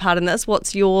play a part in this.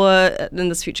 In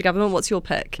this future government, what's your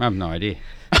pick? I have no idea.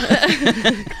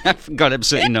 I've got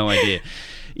absolutely no idea.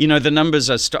 The numbers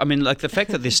are the fact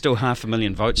that there's still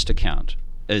 500,000 votes to count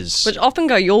is... Which often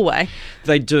go your way.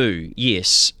 They do,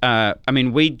 yes.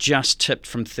 We just tipped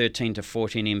from 13 to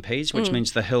 14 MPs, which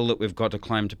means the hill that we've got to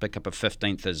climb to pick up a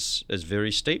 15th is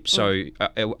very steep. So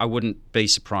I wouldn't be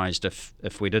surprised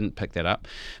if we didn't pick that up.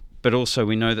 But also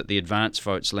we know that the advance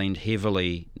votes leaned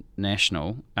heavily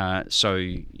national.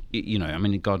 So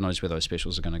God knows where those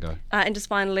specials are going to go. And just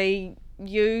finally,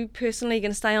 you personally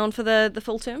going to stay on for the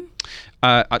full term?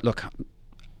 Look,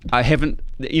 I haven't.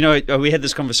 We had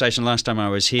this conversation last time I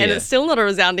was here, and it's still not a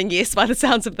resounding yes by the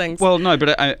sounds of things. Well, no,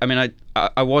 but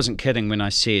I wasn't kidding when I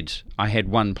said I had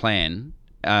one plan.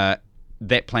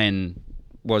 That plan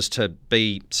was to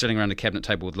be sitting around a cabinet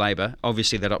table with Labour.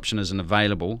 Obviously, that option isn't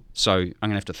available, so I'm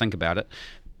going to have to think about it.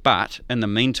 But in the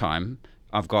meantime,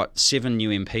 I've got 7 new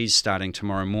MPs starting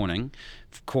tomorrow morning,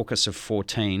 caucus of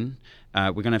 14.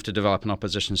 We're going to have to develop an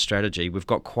opposition strategy. We've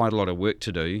got quite a lot of work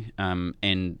to do, and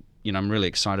I'm really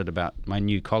excited about my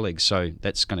new colleagues, so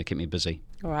that's going to keep me busy.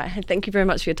 All right. Thank you very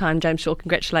much for your time, James Shaw.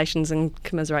 Congratulations and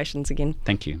commiserations again.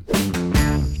 Thank you.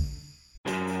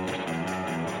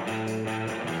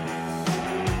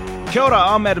 Kia ora,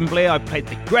 I'm Adam Blair. I played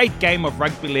the great game of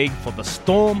rugby league for the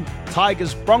Storm,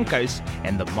 Tigers, Broncos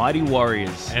and the Mighty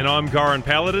Warriors. And I'm Goran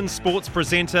Paladin, sports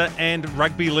presenter and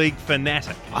rugby league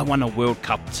fanatic. I won a World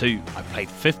Cup too. I played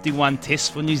 51 tests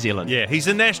for New Zealand. Yeah, he's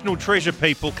a national treasure,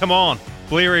 people. Come on.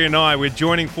 Blairy and I, we're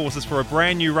joining forces for a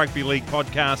brand new rugby league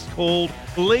podcast called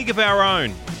League of Our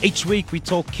Own. Each week we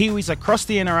talk Kiwis across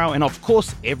the NRL and of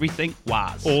course everything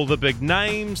was. All the big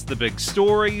names, the big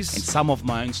stories. And some of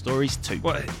my own stories too.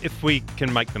 Well, if we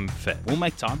can make them fit. We'll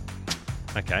make time.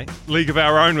 Okay. League of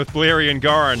Our Own with Blairy and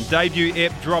Goran. Debut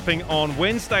ep dropping on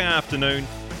Wednesday afternoon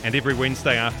and every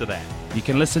Wednesday after that. You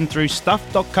can listen through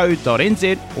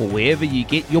stuff.co.nz or wherever you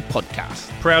get your podcasts.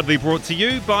 Proudly brought to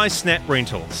you by Snap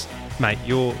Rentals. Mate,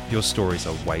 your stories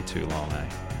are way too long, eh?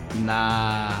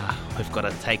 Nah, we've got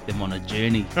to take them on a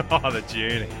journey. Oh, the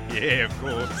journey. Yeah, of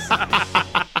course.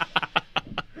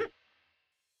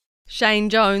 Shane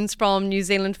Jones from New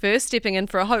Zealand First, stepping in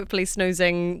for a hopefully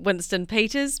snoozing Winston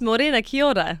Peters. Morena, kia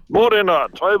ora. Morena,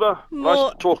 Tova.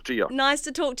 Nice to talk to you. Nice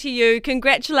to talk to you.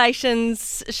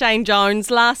 Congratulations, Shane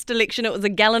Jones. Last election, it was a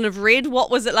gallon of red.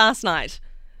 What was it last night?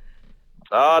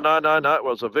 No. It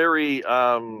was a very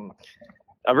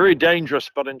A very dangerous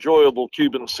but enjoyable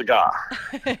Cuban cigar.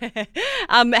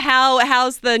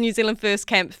 How's the New Zealand First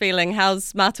camp feeling?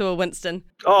 How's Matua Winston?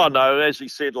 Oh, no, as he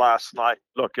said last night,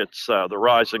 look, it's the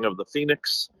rising of the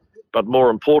phoenix, but more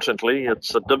importantly,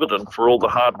 it's a dividend for all the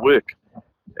hard work.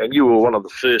 And you were one of the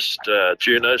first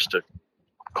journos to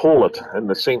call it, in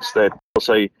the sense that it was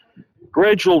a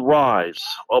gradual rise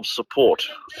of support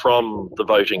from the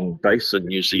voting base in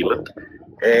New Zealand,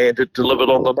 and it delivered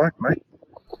on the night, mate.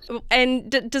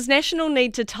 And does National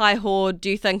need to tie-ho, do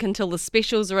you think, until the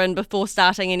specials are in before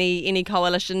starting any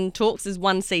coalition talks? Is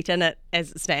one seat in it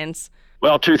as it stands?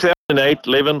 Well, 2008,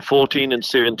 11, 14 and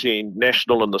 17,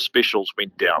 National and the specials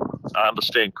went down. I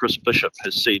understand Chris Bishop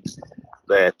has said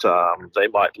that they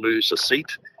might lose a seat.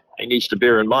 He needs to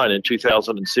bear in mind in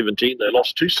 2017 they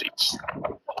lost 2 seats.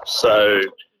 So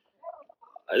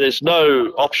there's no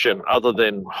option other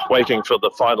than waiting for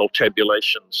the final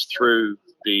tabulations through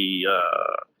the...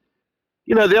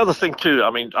 the other thing too,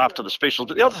 after the specials,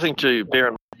 the other thing to bear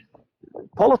in mind,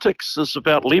 politics is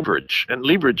about leverage, and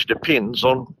leverage depends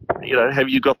on, have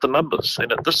you got the numbers?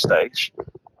 And at this stage,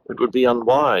 it would be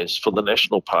unwise for the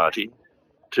National Party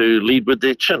to lead with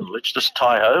their chin. Let's just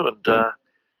tie-ho, and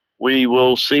we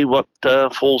will see what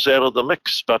falls out of the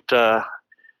mix. But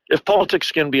if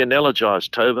politics can be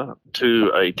analogised, Tova,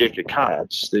 to a deck of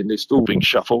cards, then they're still being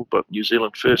shuffled, but New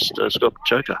Zealand First has got the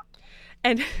joker.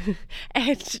 And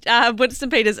Winston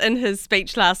Peters, in his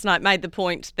speech last night, made the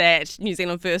point that New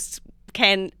Zealand First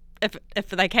can, if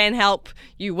they can help,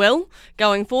 you will,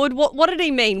 going forward. What did he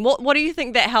mean? What do you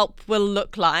think that help will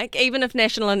look like? Even if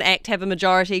National and ACT have a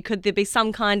majority, could there be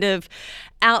some kind of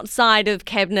outside of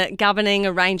cabinet governing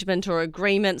arrangement or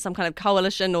agreement, some kind of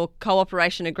coalition or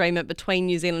cooperation agreement between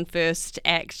New Zealand First,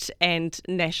 ACT and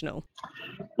National?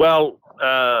 Well,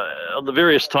 on the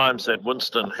various times that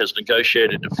Winston has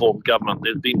negotiated to form government,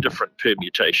 there have been different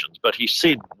permutations, but he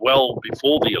said well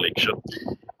before the election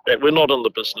that we're not in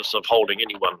the business of holding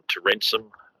anyone to ransom.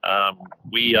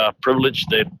 We are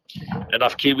privileged that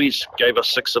enough Kiwis gave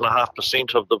us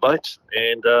 6.5% of the vote,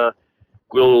 and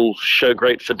we'll show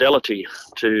great fidelity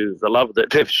to the love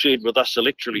that they've shared with us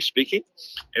electorally speaking,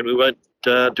 and we won't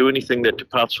do anything that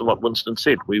departs from what Winston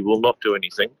said. We will not do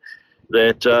anything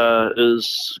that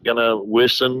is going to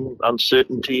worsen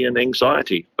uncertainty and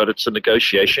anxiety. But it's a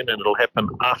negotiation, and it'll happen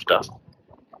after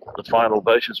the final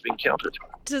vote has been counted.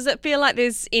 Does it feel like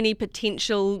there's any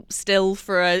potential still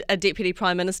for a Deputy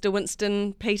Prime Minister,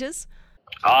 Winston Peters?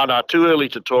 No, too early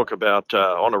to talk about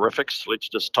honorifics. Let's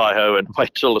just tie-ho and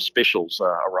wait till the specials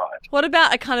arrive. What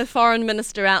about a kind of foreign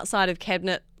minister outside of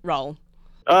cabinet role?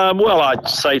 Well, I'd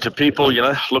say to people,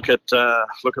 look at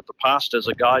the past as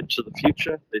a guide to the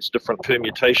future. There's different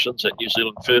permutations that New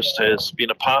Zealand First has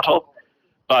been a part of,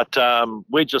 but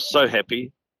we're just so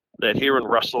happy that here in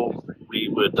Russell we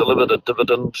were delivered a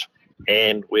dividend,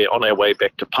 and we're on our way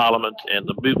back to Parliament, and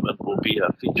the movement will be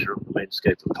a feature of the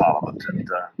landscape of Parliament, and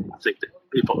I think that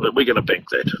we're going to bank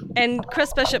that. And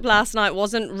Chris Bishop last night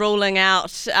wasn't ruling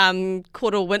out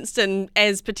Koro Winston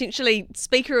as potentially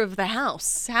Speaker of the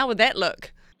House. How would that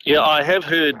look? Yeah, I have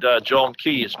heard John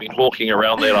Key has been hawking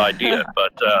around that idea,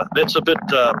 but that's a bit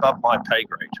above my pay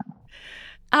grade.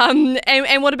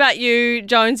 And what about you,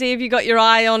 Jonesy? Have you got your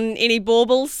eye on any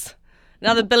baubles?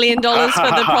 Another $1 billion for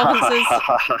the provinces?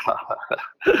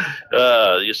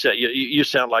 You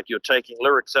sound like you're taking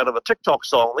lyrics out of a TikTok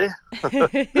song there.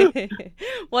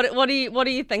 What are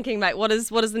you thinking, mate? What does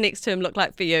the next term look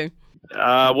like for you?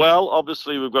 Well,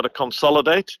 obviously we've got to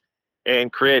consolidate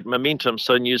and create momentum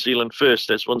so New Zealand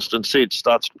First, as Winston said,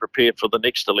 starts to prepare for the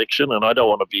next election. And I don't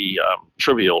want to be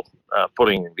trivial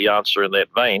putting the answer in that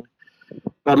vein.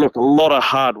 But look, a lot of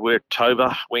hard work,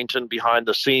 Tova, went in behind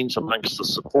the scenes amongst the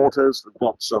supporters. We've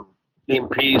got some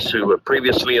MPs who were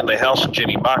previously in the House,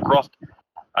 Jenny Marcroft.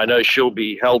 I know she'll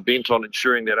be hell-bent on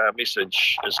ensuring that our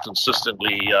message is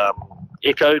consistently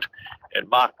echoed. And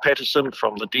Mark Patterson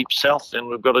from the Deep South, and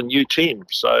we've got a new team.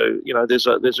 So, there's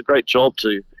a great job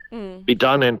to be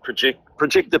done and project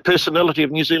the personality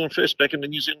of New Zealand First back into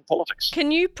New Zealand politics.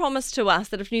 Can you promise to us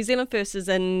that if New Zealand First is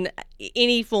in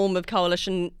any form of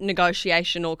coalition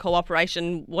negotiation or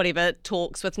cooperation, whatever,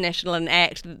 talks with National and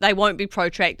ACT, they won't be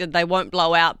protracted, they won't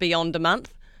blow out beyond a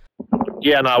month?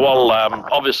 Yeah, no, well,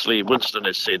 obviously Winston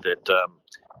has said that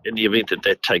in the event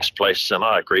that takes place, and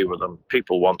I agree with him,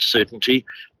 people want certainty,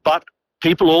 but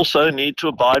people also need to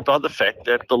abide by the fact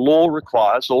that the law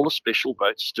requires all the special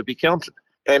votes to be counted.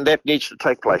 And that needs to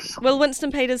take place. Will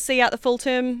Winston Peters see out the full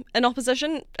term in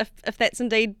opposition, if that's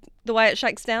indeed the way it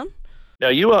shakes down? Now,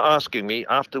 you are asking me,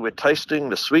 after we're tasting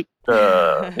the sweet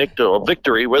nectar of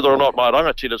victory, whether or not my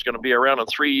rangatira is going to be around in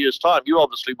 3 years' time. You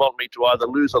obviously want me to either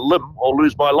lose a limb or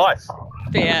lose my life.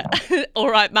 Fair. All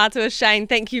right, Matua Shane,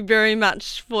 thank you very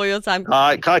much for your time.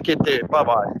 Can't get there.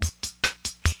 Bye-bye.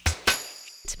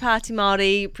 Te Pāti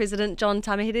Māori President John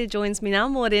Tamihere joins me now.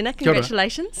 Morena,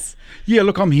 congratulations. Yeah,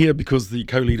 look, I'm here because the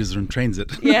co-leaders are in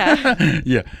transit. Yeah.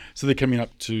 Yeah, so they're coming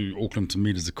up to Auckland to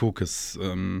meet as a caucus,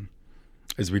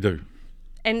 as we do.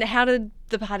 And how did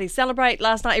the party celebrate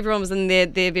last night? Everyone was in their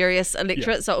various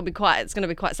electorates, so it's going to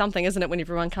be quite something, isn't it, when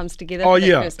everyone comes together for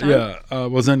the first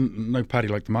time? Was in no party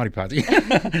like the Māori Party,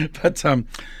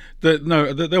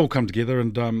 but they all come together,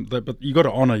 and but you got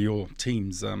to honour your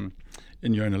teams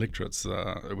in your own electorates,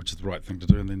 which is the right thing to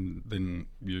do, and then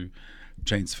you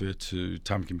transfer to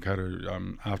Tamaki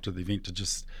Makaurau after the event to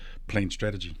just plan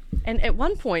strategy. And at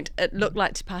one point, it looked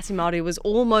like Te Pāti Māori was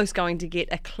almost going to get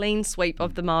a clean sweep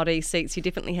of the Māori seats. You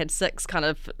definitely had 6, kind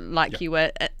of like you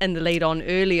were in the lead on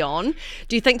early on.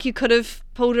 Do you think you could have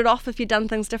pulled it off if you'd done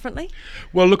things differently?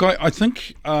 Well, look, I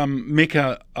think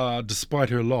Mecca, despite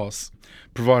her loss,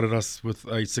 provided us with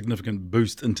a significant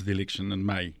boost into the election in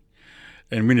May.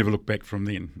 And we never looked back from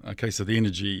then. Okay, so the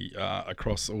energy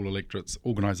across all electorates,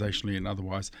 organisationally and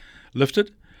otherwise,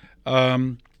 lifted.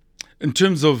 In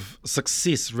terms of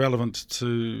success relevant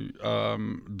to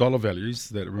dollar values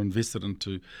that are invested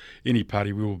into any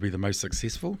party, we will be the most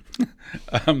successful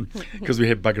because we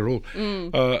have bugger all.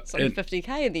 It's only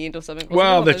 50k in the end or something.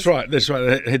 Well, that's right. They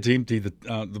had to empty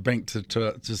the bank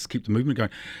to just keep the movement going.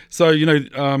 So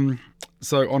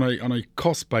so on a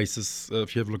cost basis,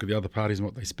 if you have a look at the other parties and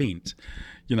what they spent,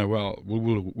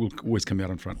 we'll always come out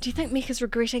in front. Do you think Mecca's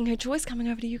regretting her choice coming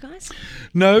over to you guys?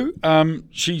 No,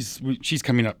 she's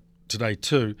coming up today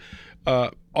too.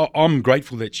 I'm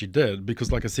grateful that she did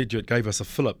because, like I said to you, it gave us a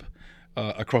fillip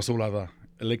across all other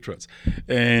electorates,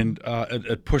 and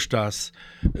it pushed us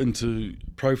into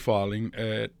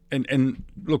profiling. And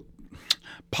look,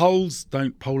 polls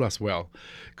don't poll us well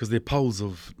because they're polls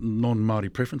of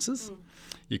non-Māori preferences.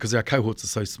 Because our cohorts are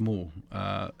so small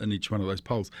in each one of those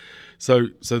polls, so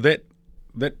that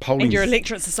polling and your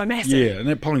electorates are so massive. Yeah, and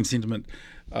that polling sentiment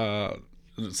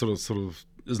sort of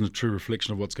isn't a true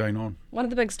reflection of what's going on. One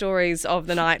of the big stories of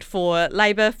the night for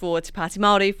Labour, for Te Pāti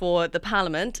Māori, for the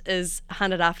Parliament is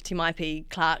Hana Rāwhiti Maipi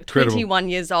Clark, 21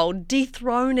 years old,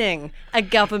 dethroning a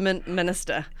government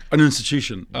minister. An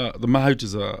institution. The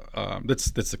Mahoutas are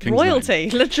that's the king's royalty,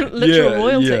 name. literal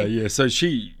royalty. Yeah. So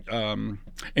she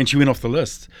and she went off the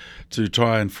list to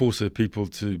try and force her people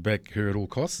to back her at all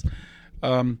costs.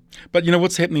 But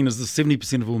what's happening is that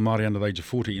 70% of all Māori under the age of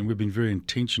 40, and we've been very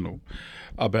intentional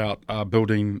about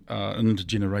building an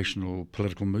intergenerational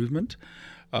political movement,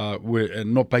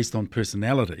 and not based on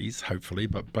personalities, hopefully,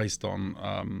 but based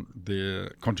on their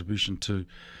contribution to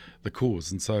the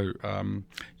cause. And so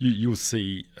you'll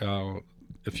see,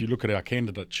 if you look at our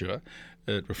candidature,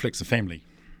 it reflects a family,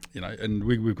 and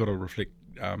we've got to reflect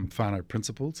whānau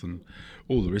principles and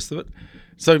all the rest of it.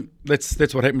 So that's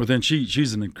what happened with her. And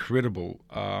she's an incredible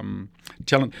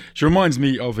talent. She reminds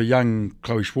me of a young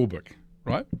Chloe Schwarbrick,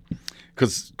 right?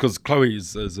 Because Chloe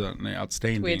is an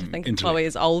outstanding. Weird to think intellect. Chloe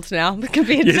is old now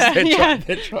compared Yes,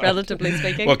 that's right. relatively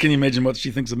speaking. Well, can you imagine what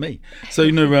she thinks of me? So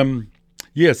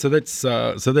so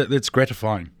that's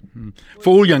gratifying for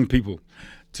all young people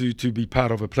to be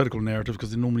part of a political narrative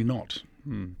because they're normally not.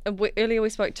 Earlier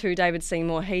we spoke to David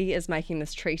Seymour. He is making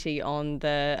this treaty on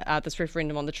this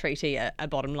referendum on the treaty a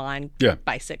bottom line,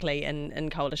 basically, in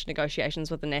coalition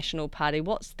negotiations with the National Party.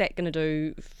 What's that going to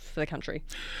do for the country?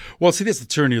 Well, see, that's the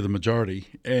tyranny of the majority,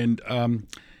 and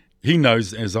he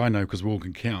knows, as I know, because we all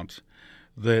can count,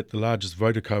 that the largest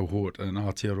voter cohort in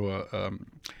Aotearoa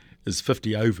is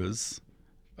 50 overs,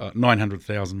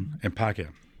 900,000 and Pākehā.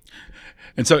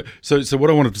 And so what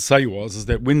I wanted to say is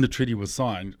that when the treaty was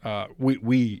signed,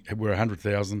 we were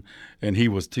 100,000 and he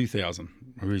was 2,000,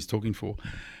 who he's talking for.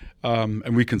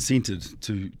 And we consented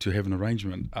to have an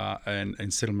arrangement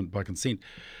and settlement by consent.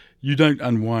 You don't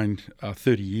unwind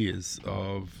 30 years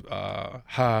of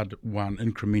hard-won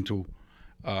incremental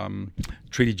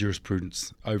treaty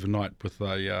jurisprudence overnight with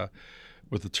the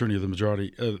tyranny of the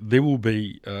majority. There will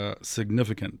be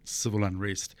significant civil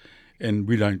unrest. And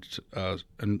we don't,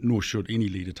 and nor should any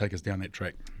leader take us down that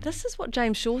track. This is what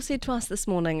James Shaw said to us this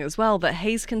morning as well, that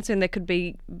he's concerned there could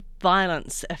be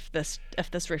violence if this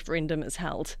referendum is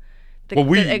held.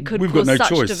 It could cause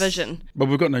such division. But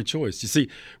we've got no choice. You see,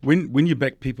 when you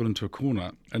back people into a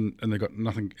corner and they've got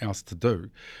nothing else to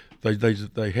do,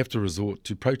 they have to resort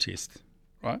to protest,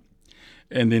 right?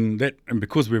 And then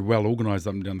because we're well organised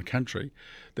up and down the country,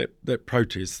 that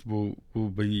protest will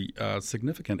be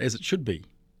significant, as it should be.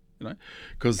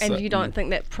 And you don't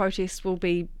think that protest will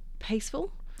be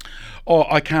peaceful? Oh,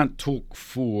 I can't talk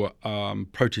for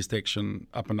protest action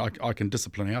up, and I can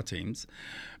discipline our teams,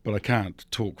 but I can't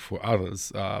talk for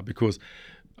others because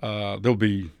there'll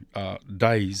be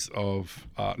days of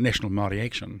national Māori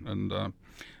action, and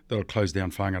that'll close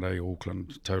down Whangarei,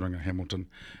 Auckland, Tauranga, Hamilton,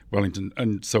 Wellington,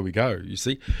 and so we go. You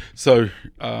see, so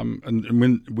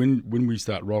and when we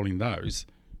start rolling those,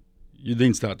 you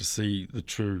then start to see the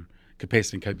true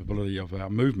capacity and capability of our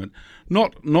movement,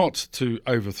 not to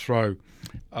overthrow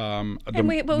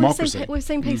democracy. We've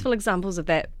seen peaceful examples of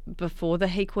that before, the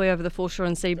hikoi over the foreshore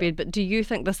and seabed, but do you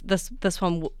think this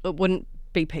one wouldn't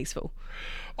be peaceful?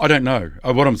 I don't know.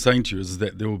 What I'm saying to you is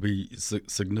that there will be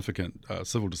significant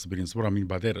civil disobedience. What I mean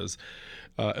by that is,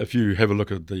 if you have a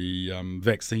look at the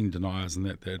vaccine deniers and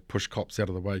that push cops out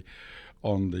of the way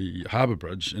on the Harbour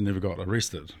Bridge and never got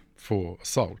arrested for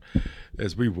assault,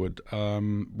 as we would,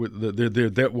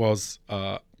 that was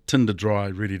tinder dry,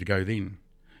 ready to go then.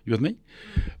 You with me?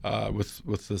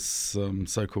 With this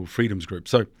so-called freedoms group.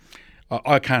 So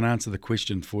I can't answer the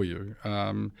question for you.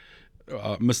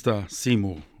 Mr.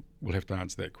 Seymour will have to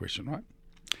answer that question, right?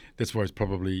 That's why he's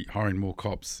probably hiring more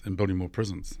cops and building more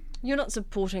prisons. You're not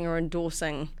supporting or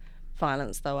endorsing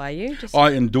violence, though, are you?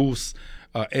 I endorse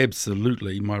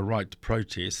absolutely my right to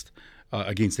protest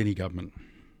against any government.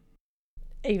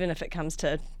 Even if it comes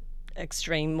to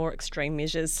more extreme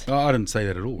measures? I didn't say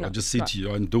that at all. No, I just said to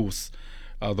you I endorse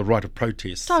the right of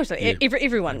protest. Totally. Yeah.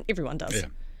 Everyone does. Yeah.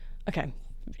 Okay.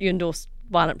 You endorse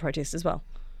violent protest as well?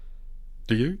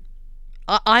 Do you?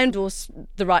 I endorse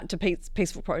the right to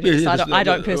peaceful protest. I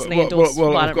don't personally endorse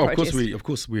violent protest. Of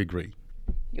course we agree.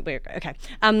 We agree. Okay.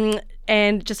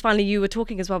 And just finally, you were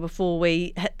talking as well before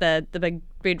we hit the big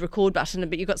red record button,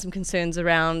 but you got some concerns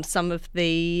around some of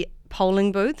the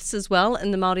polling booths as well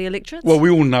in the Māori electorates. Well, we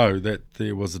all know that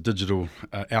there was a digital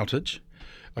outage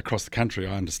across the country,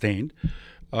 I understand.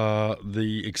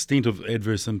 The extent of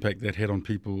adverse impact that had on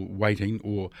people waiting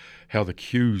or how the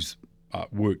queues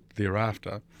worked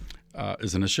thereafter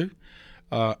is an issue.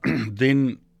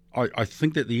 Then I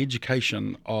think that the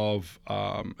education of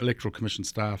Electoral Commission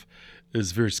staff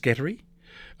is very scattery,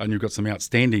 and you've got some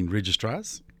outstanding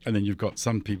registrars, and then you've got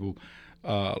some people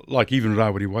like even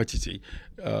Rawiri Waititi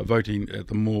voting at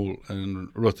the mall in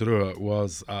Rotorua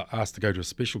was asked to go to a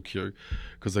special queue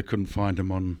because they couldn't find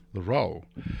him on the roll.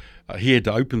 He had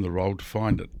to open the roll to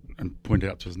find it and point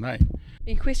out to his name.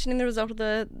 Are you questioning the result of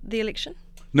the election?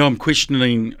 No, I'm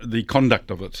questioning the conduct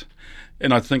of it.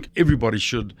 And I think everybody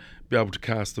should be able to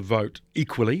cast a vote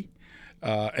equally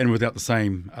and without the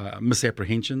same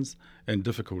misapprehensions and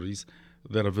difficulties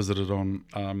that are visited on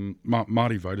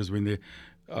Māori voters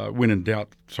when in doubt,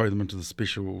 throw them into the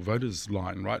special voters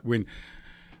line, right? When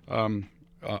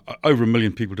over 1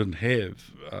 million people didn't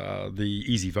have the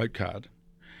easy vote card,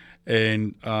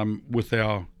 and with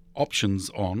our options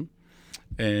on,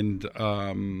 and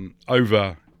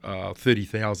over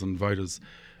 30,000 voters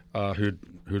who'd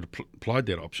applied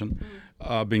that option,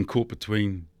 being caught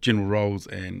between general rolls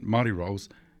and Māori rolls,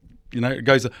 it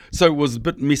goes. So it was a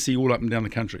bit messy all up and down the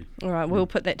country. All right, we'll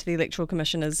put that to the Electoral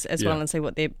Commission as well and see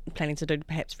what they're planning to do to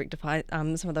perhaps rectify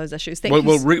some of those issues.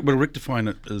 Rectifying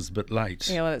it is a bit late.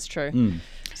 Yeah, well, that's true.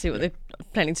 See what they're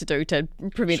planning to do to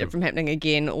prevent it from happening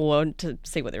again, or to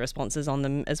see what their response is on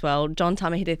them as well. John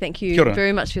Tamahide, thank you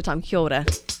very much for your time. Kia ora.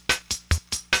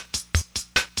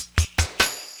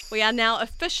 We are now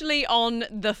officially on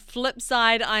the flip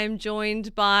side. I am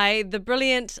joined by the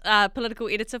brilliant political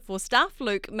editor for Stuff,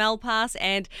 Luke Malpass,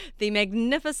 and the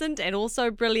magnificent and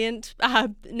also brilliant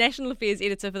national affairs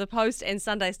editor for the Post and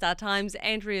Sunday Star Times,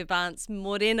 Andrea Vance.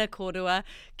 Morena korua,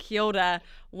 kia ora,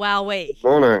 wowee.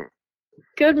 Morning.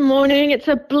 Good morning. It's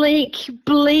a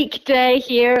bleak day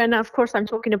here, and of course I'm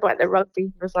talking about the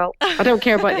rugby result. I don't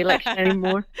care about the election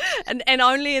anymore. And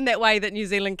only in that way that New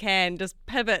Zealand can just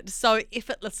pivot so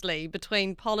effortlessly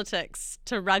between politics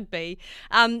to rugby.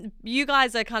 You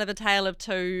guys are kind of a tale of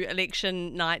two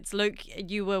election nights. Luke,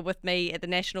 you were with me at the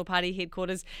National Party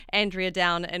headquarters, Andrea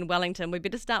down in Wellington. We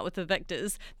better start with the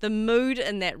victors. The mood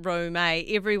in that room,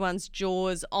 everyone's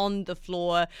jaws on the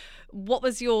floor. What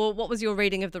was your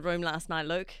reading of the room last night,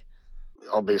 Luke?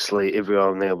 Obviously,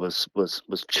 everyone there was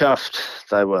chuffed.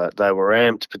 They were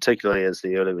amped, particularly as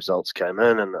the early results came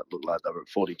in, and it looked like they were at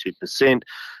 42%.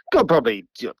 Got probably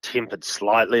tempered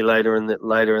slightly later in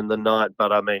the night,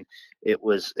 but I mean, it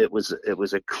was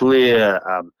a clear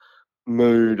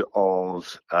mood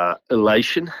of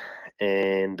elation,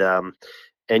 and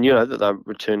that they're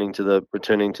returning to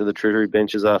the Treasury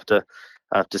benches after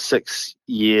 6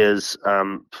 years,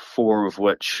 4 of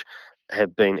which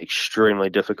have been extremely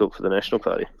difficult for the National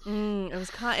Party. It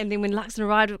was and then when Luxon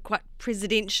arrived, quite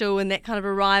presidential in that kind of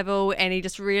arrival, and he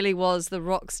just really was the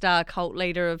rock star cult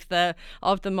leader of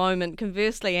the moment.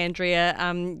 Conversely, Andrea,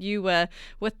 you were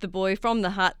with the boy from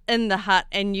the hut, in the hut,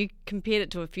 and you compared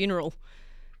it to a funeral.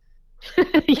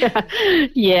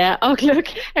 Yeah. Oh, look,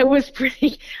 it was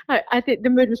pretty. I think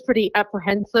the mood was pretty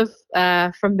apprehensive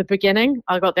from the beginning.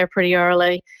 I got there pretty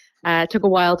early. Took a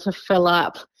while to fill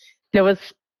up. There was,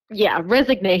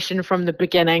 resignation from the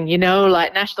beginning.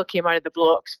 Like National came out of the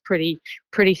blocks pretty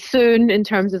soon in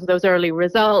terms of those early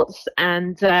results.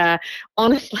 And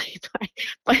honestly,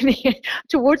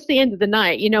 towards the end of the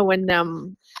night,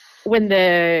 when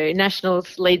the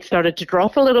Nationals lead started to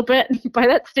drop a little bit, by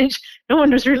that stage, no one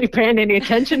was really paying any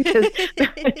attention because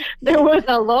there was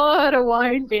a lot of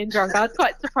wine being drunk. I was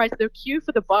quite surprised. The queue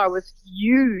for the bar was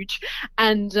huge,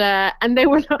 and they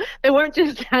weren't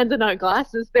just handing out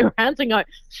glasses; they were handing out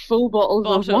full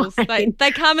bottles of wine. They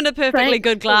come in a perfectly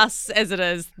good glass as it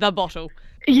is, the bottle.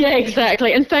 Yeah,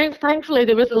 exactly. And thankfully,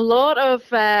 there was a lot of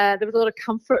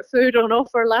comfort food on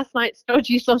offer last night.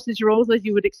 Stodgy sausage rolls, as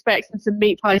you would expect, and some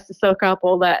meat pies to soak up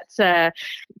all that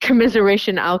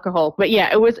commiseration alcohol. But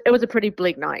yeah, it was a pretty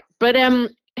bleak night. But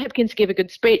Hipkins gave a good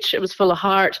speech. It was full of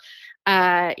heart.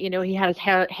 He had his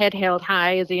head held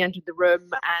high as he entered the room,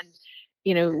 and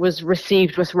was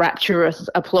received with rapturous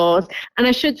applause. And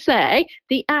I should say,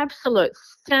 the absolute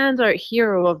standout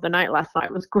hero of the night last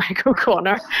night was Greg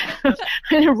O'Connor.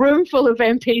 In a room full of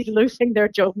MPs losing their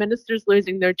job, ministers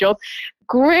losing their job,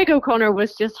 Greg O'Connor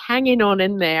was just hanging on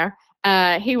in there.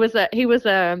 He was a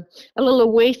little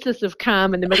oasis of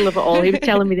calm in the middle of it all. He was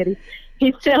telling me that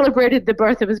he celebrated the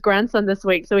birth of his grandson this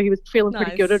week, so he was feeling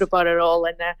pretty good about it all.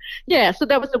 And so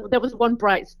that was one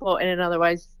bright spot in an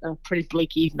otherwise pretty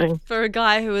bleak evening. For a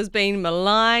guy who has been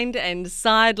maligned and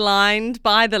sidelined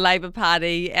by the Labour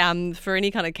Party for any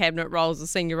kind of cabinet roles or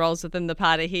senior roles within the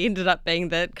party, he ended up being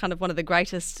the kind of one of the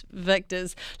greatest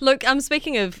victors. Look,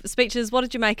 speaking of speeches, what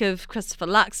did you make of Christopher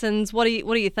Luxon's? What do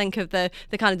you think of the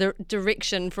kind of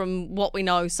direction from what we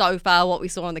know so far, what we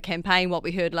saw on the campaign, what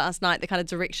we heard last night, the kind of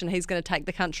direction he's going to take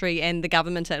the country and the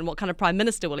government in? What kind of Prime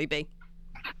Minister will he be?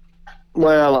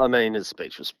 Well, I mean, his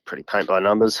speech was pretty paint by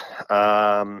numbers.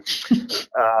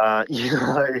 He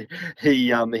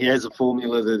has a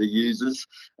formula that he uses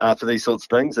for these sorts of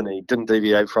things, and he didn't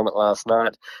deviate from it last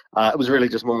night. It was really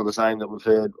just more of the same that we've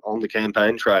heard on the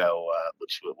campaign trail,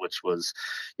 which was,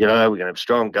 we're going to have a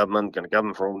strong government, going to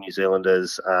govern for all New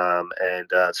Zealanders, and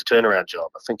it's a turnaround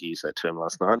job. I think he used that term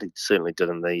last night. He certainly did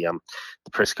in the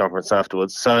press conference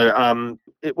afterwards. So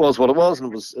it was what it was,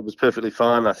 and it was perfectly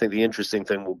fine. I think the interesting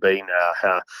thing will be now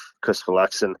how Christopher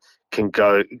Luxon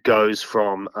goes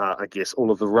from, I guess,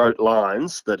 all of the rote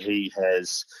lines that he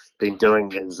has been doing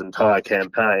his entire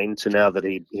campaign to now that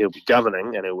he'll be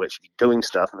governing and he'll actually be doing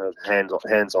stuff and have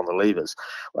hands on the levers,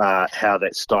 how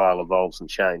that style evolves and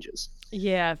changes.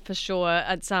 Yeah, for sure.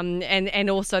 It's and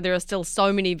also there are still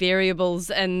so many variables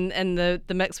in the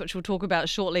mix, which we'll talk about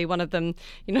shortly. One of them,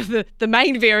 the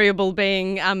main variable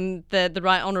being the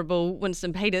Right Honourable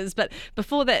Winston Peters. But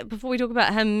before we talk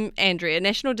about him, Andrea,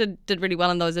 National did really well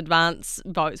in those advance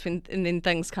votes and then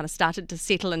things kind of started to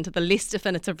settle into the less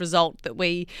definitive result that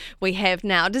we have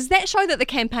now. Does that show that the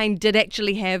campaign did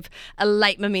actually have a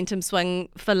late momentum swing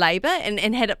for Labour,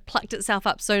 and had it plucked itself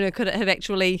up sooner, could it have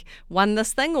actually won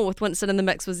this thing? Or with Winston in the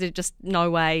mix, was there just no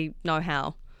way, no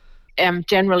how?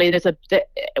 Generally,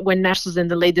 when National's in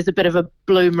the lead, there's a bit of a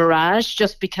blue mirage,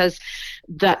 just because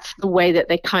that's the way that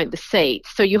they count the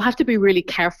seats. So you have to be really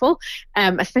careful,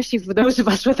 especially for those of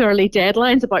us with early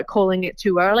deadlines, about calling it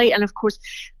too early. And of course,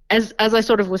 as I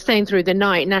sort of was saying through the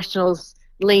night, National's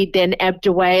lead then ebbed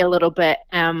away a little bit,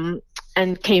 and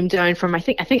came down from I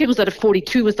think it was at a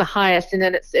 42 was the highest, and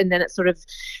then it sort of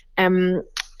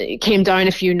it came down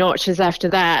a few notches after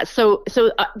that. So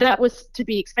that was to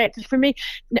be expected for me.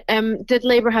 Did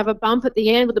Labour have a bump at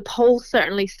the end? Well, the polls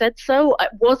certainly said so.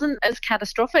 It wasn't as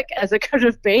catastrophic as it could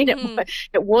have been.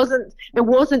 It wasn't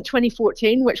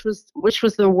 2014, which was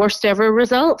the worst ever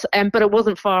result. But it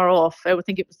wasn't far off. I would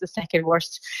think it was the second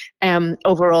worst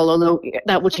overall. Although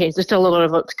that will change. There's still a lot of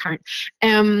votes to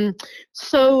count.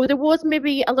 So there was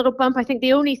maybe a little bump. I think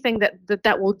the only thing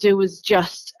that will do is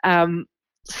just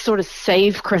sort of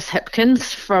save Chris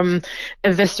Hipkins from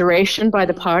evisceration by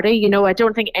the party. I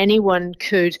don't think anyone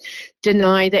could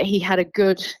deny that he had a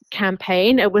good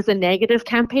campaign. It was a negative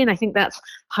campaign. I think that's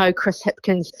how Chris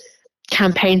Hipkins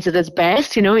campaigns at his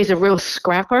best. He's a real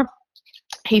scrapper.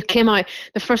 He came out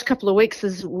the first couple of weeks,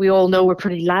 as we all know, were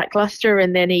pretty lackluster,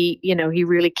 and then he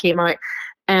really came out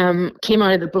came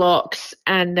out of the blocks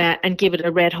and gave it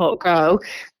a red hot go.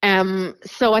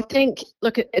 So I think,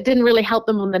 look, it didn't really help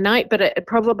them on the night, but it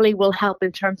probably will help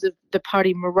in terms of the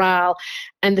party morale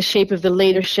and the shape of the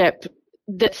leadership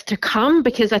that's to come,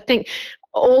 because I think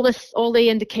all the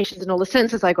indications and all the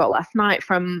senses I got last night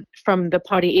from the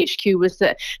party HQ was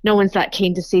that no one's that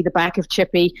keen to see the back of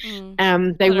Chippy.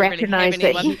 They recognise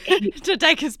that he to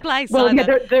take his place. Well,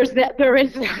 yeah, there is that,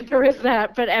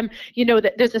 but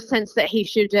that there's a sense that he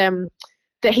should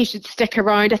stick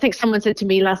around. I think someone said to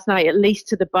me last night, at least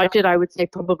to the budget. I would say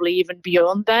probably even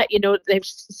beyond that.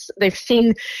 They've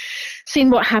seen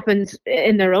what happened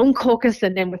in their own caucus,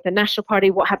 and then with the National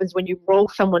Party, what happens when you roll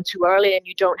someone too early and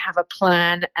you don't have a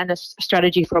plan and a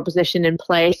strategy for opposition in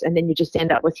place, and then you just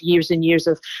end up with years and years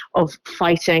of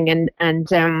fighting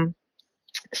and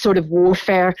sort of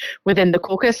warfare within the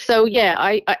caucus. So yeah,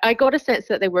 I got a sense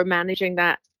that they were managing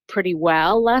that pretty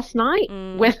well last night.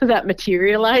 Whether that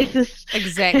materializes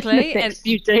exactly in the next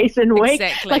few days and weeks,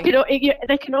 exactly.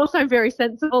 They can all sound very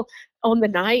sensible on the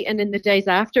night and in the days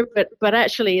after, but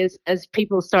actually as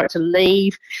people start to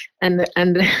leave and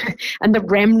the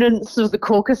remnants of the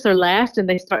caucus are left and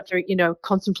they start to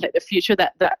contemplate the future,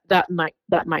 that might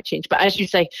change. But as you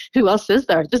say, who else is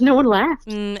there? There's no one left.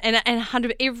 And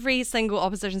every single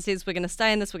opposition says we're going to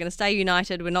stay in this, we're going to stay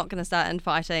united, we're not going to start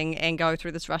infighting and go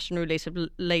through this Russian roulette of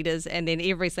leaders, and then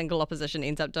every single opposition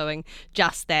ends up doing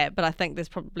just that. But I think there's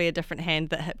probably a different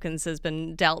hand that Hipkins has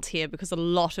been dealt here, because a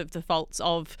lot of the faults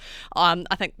of I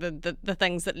think the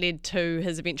things that led to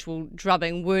his eventual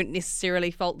drubbing weren't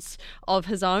necessarily faults of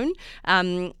his own.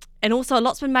 And also a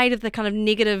lot's been made of the kind of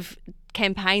negative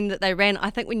campaign that they ran. I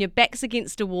think when your back's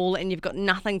against a wall and you've got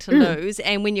nothing to lose,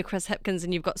 and when you're Chris Hipkins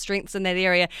and you've got strengths in that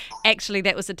area, actually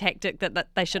that was a tactic that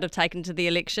they should have taken to the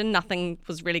election. Nothing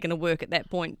was really going to work at that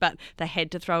point, but they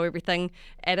had to throw everything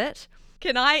at it.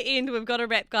 Can I end, we've got to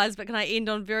wrap, guys, but can I end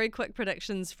on very quick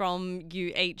predictions from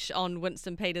you each on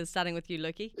Winston Peters, starting with you,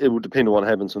 Lukey? It will depend on what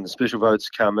happens when the special votes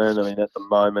come in. I mean, at the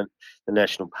moment, the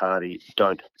National Party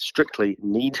don't strictly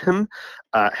need him.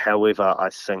 However, I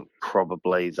think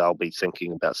probably they'll be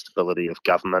thinking about stability of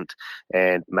government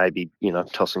and maybe,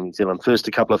 tossing New Zealand first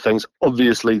a couple of things.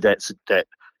 Obviously, that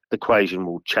equation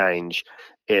will change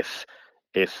if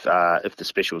the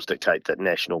specials dictate that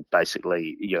National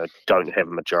basically don't have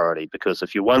a majority, because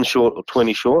if you're 1 short or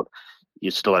 20 short,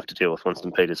 you still have to deal with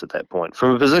Winston Peters at that point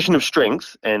from a position of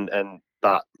strength,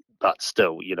 but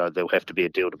still there'll have to be a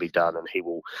deal to be done, and he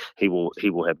will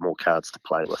have more cards to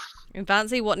play with. And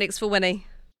Vancy, what next for Winnie?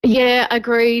 Yeah,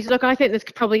 agreed. Look, I think there's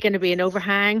probably going to be an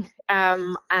overhang,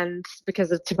 and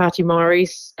because of Te Pāti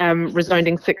Māori's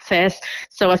resounding success.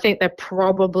 So I think they're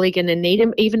probably going to need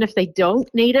him, even if they don't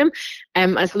need him.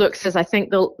 As Luke says, I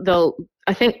think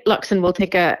I think Luxon will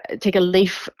take a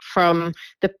leaf from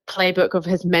the playbook of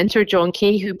his mentor John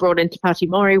Key, who brought in Te Pāti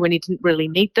Māori when he didn't really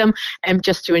need them,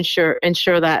 just to ensure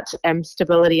that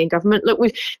stability in government. Look,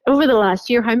 over the last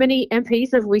year, how many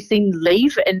MPs have we seen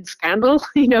leave in scandal?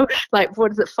 Like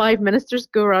what is it, 5 ministers?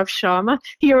 Gaurav Sharma.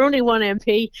 You're only one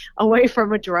MP away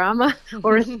from a drama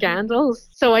or a scandal.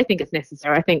 So I think it's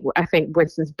necessary. I think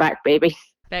Winston's back, baby.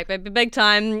 Back, baby, big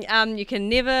time. You can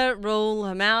never rule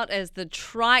him out, as the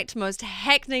trite, most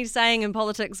hackneyed saying in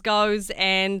politics goes,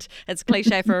 and it's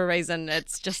cliche for a reason.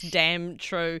 It's just damn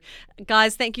true.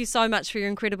 Guys, thank you so much for your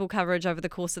incredible coverage over the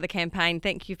course of the campaign.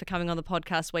 Thank you for coming on the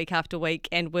podcast week after week,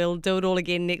 and we'll do it all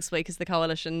again next week as the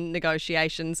coalition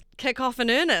negotiations kick off in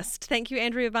earnest. Thank you,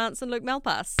 Andrea Vance and Luke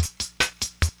Malpass.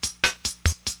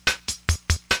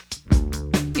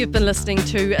 You've been listening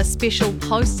to a special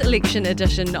post-election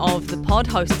edition of The Pod,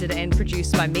 hosted and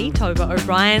produced by me, Tova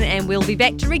O'Brien, and we'll be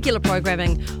back to regular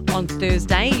programming on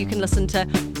Thursday. You can listen to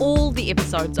all the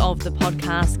episodes of the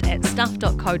podcast at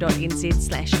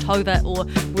stuff.co.nz/Tova or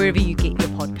wherever you get your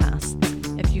podcasts.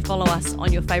 If you follow us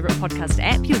on your favourite podcast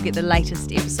app, you'll get the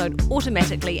latest episode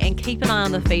automatically, and keep an eye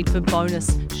on the feed for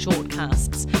bonus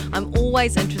shortcasts. I'm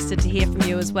always interested to hear from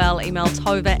you as well. Email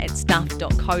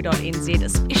tova@stuff.co.nz,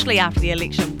 especially after the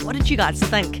election. What did you guys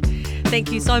think?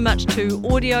 Thank you so much to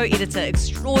audio editor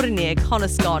extraordinaire Connor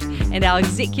Scott, and our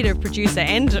executive producer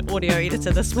and audio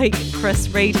editor this week, Chris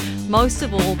Reed. Most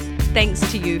of all, thanks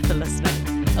to you for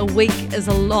listening. A week is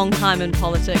a long time in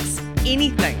politics.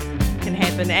 Anything can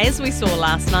happen, as we saw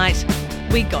last night.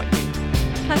 We got you.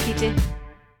 Ka kite.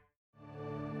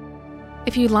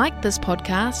 If you like this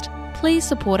podcast, please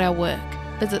support our work.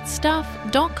 Visit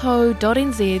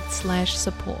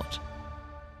stuff.co.nz/support.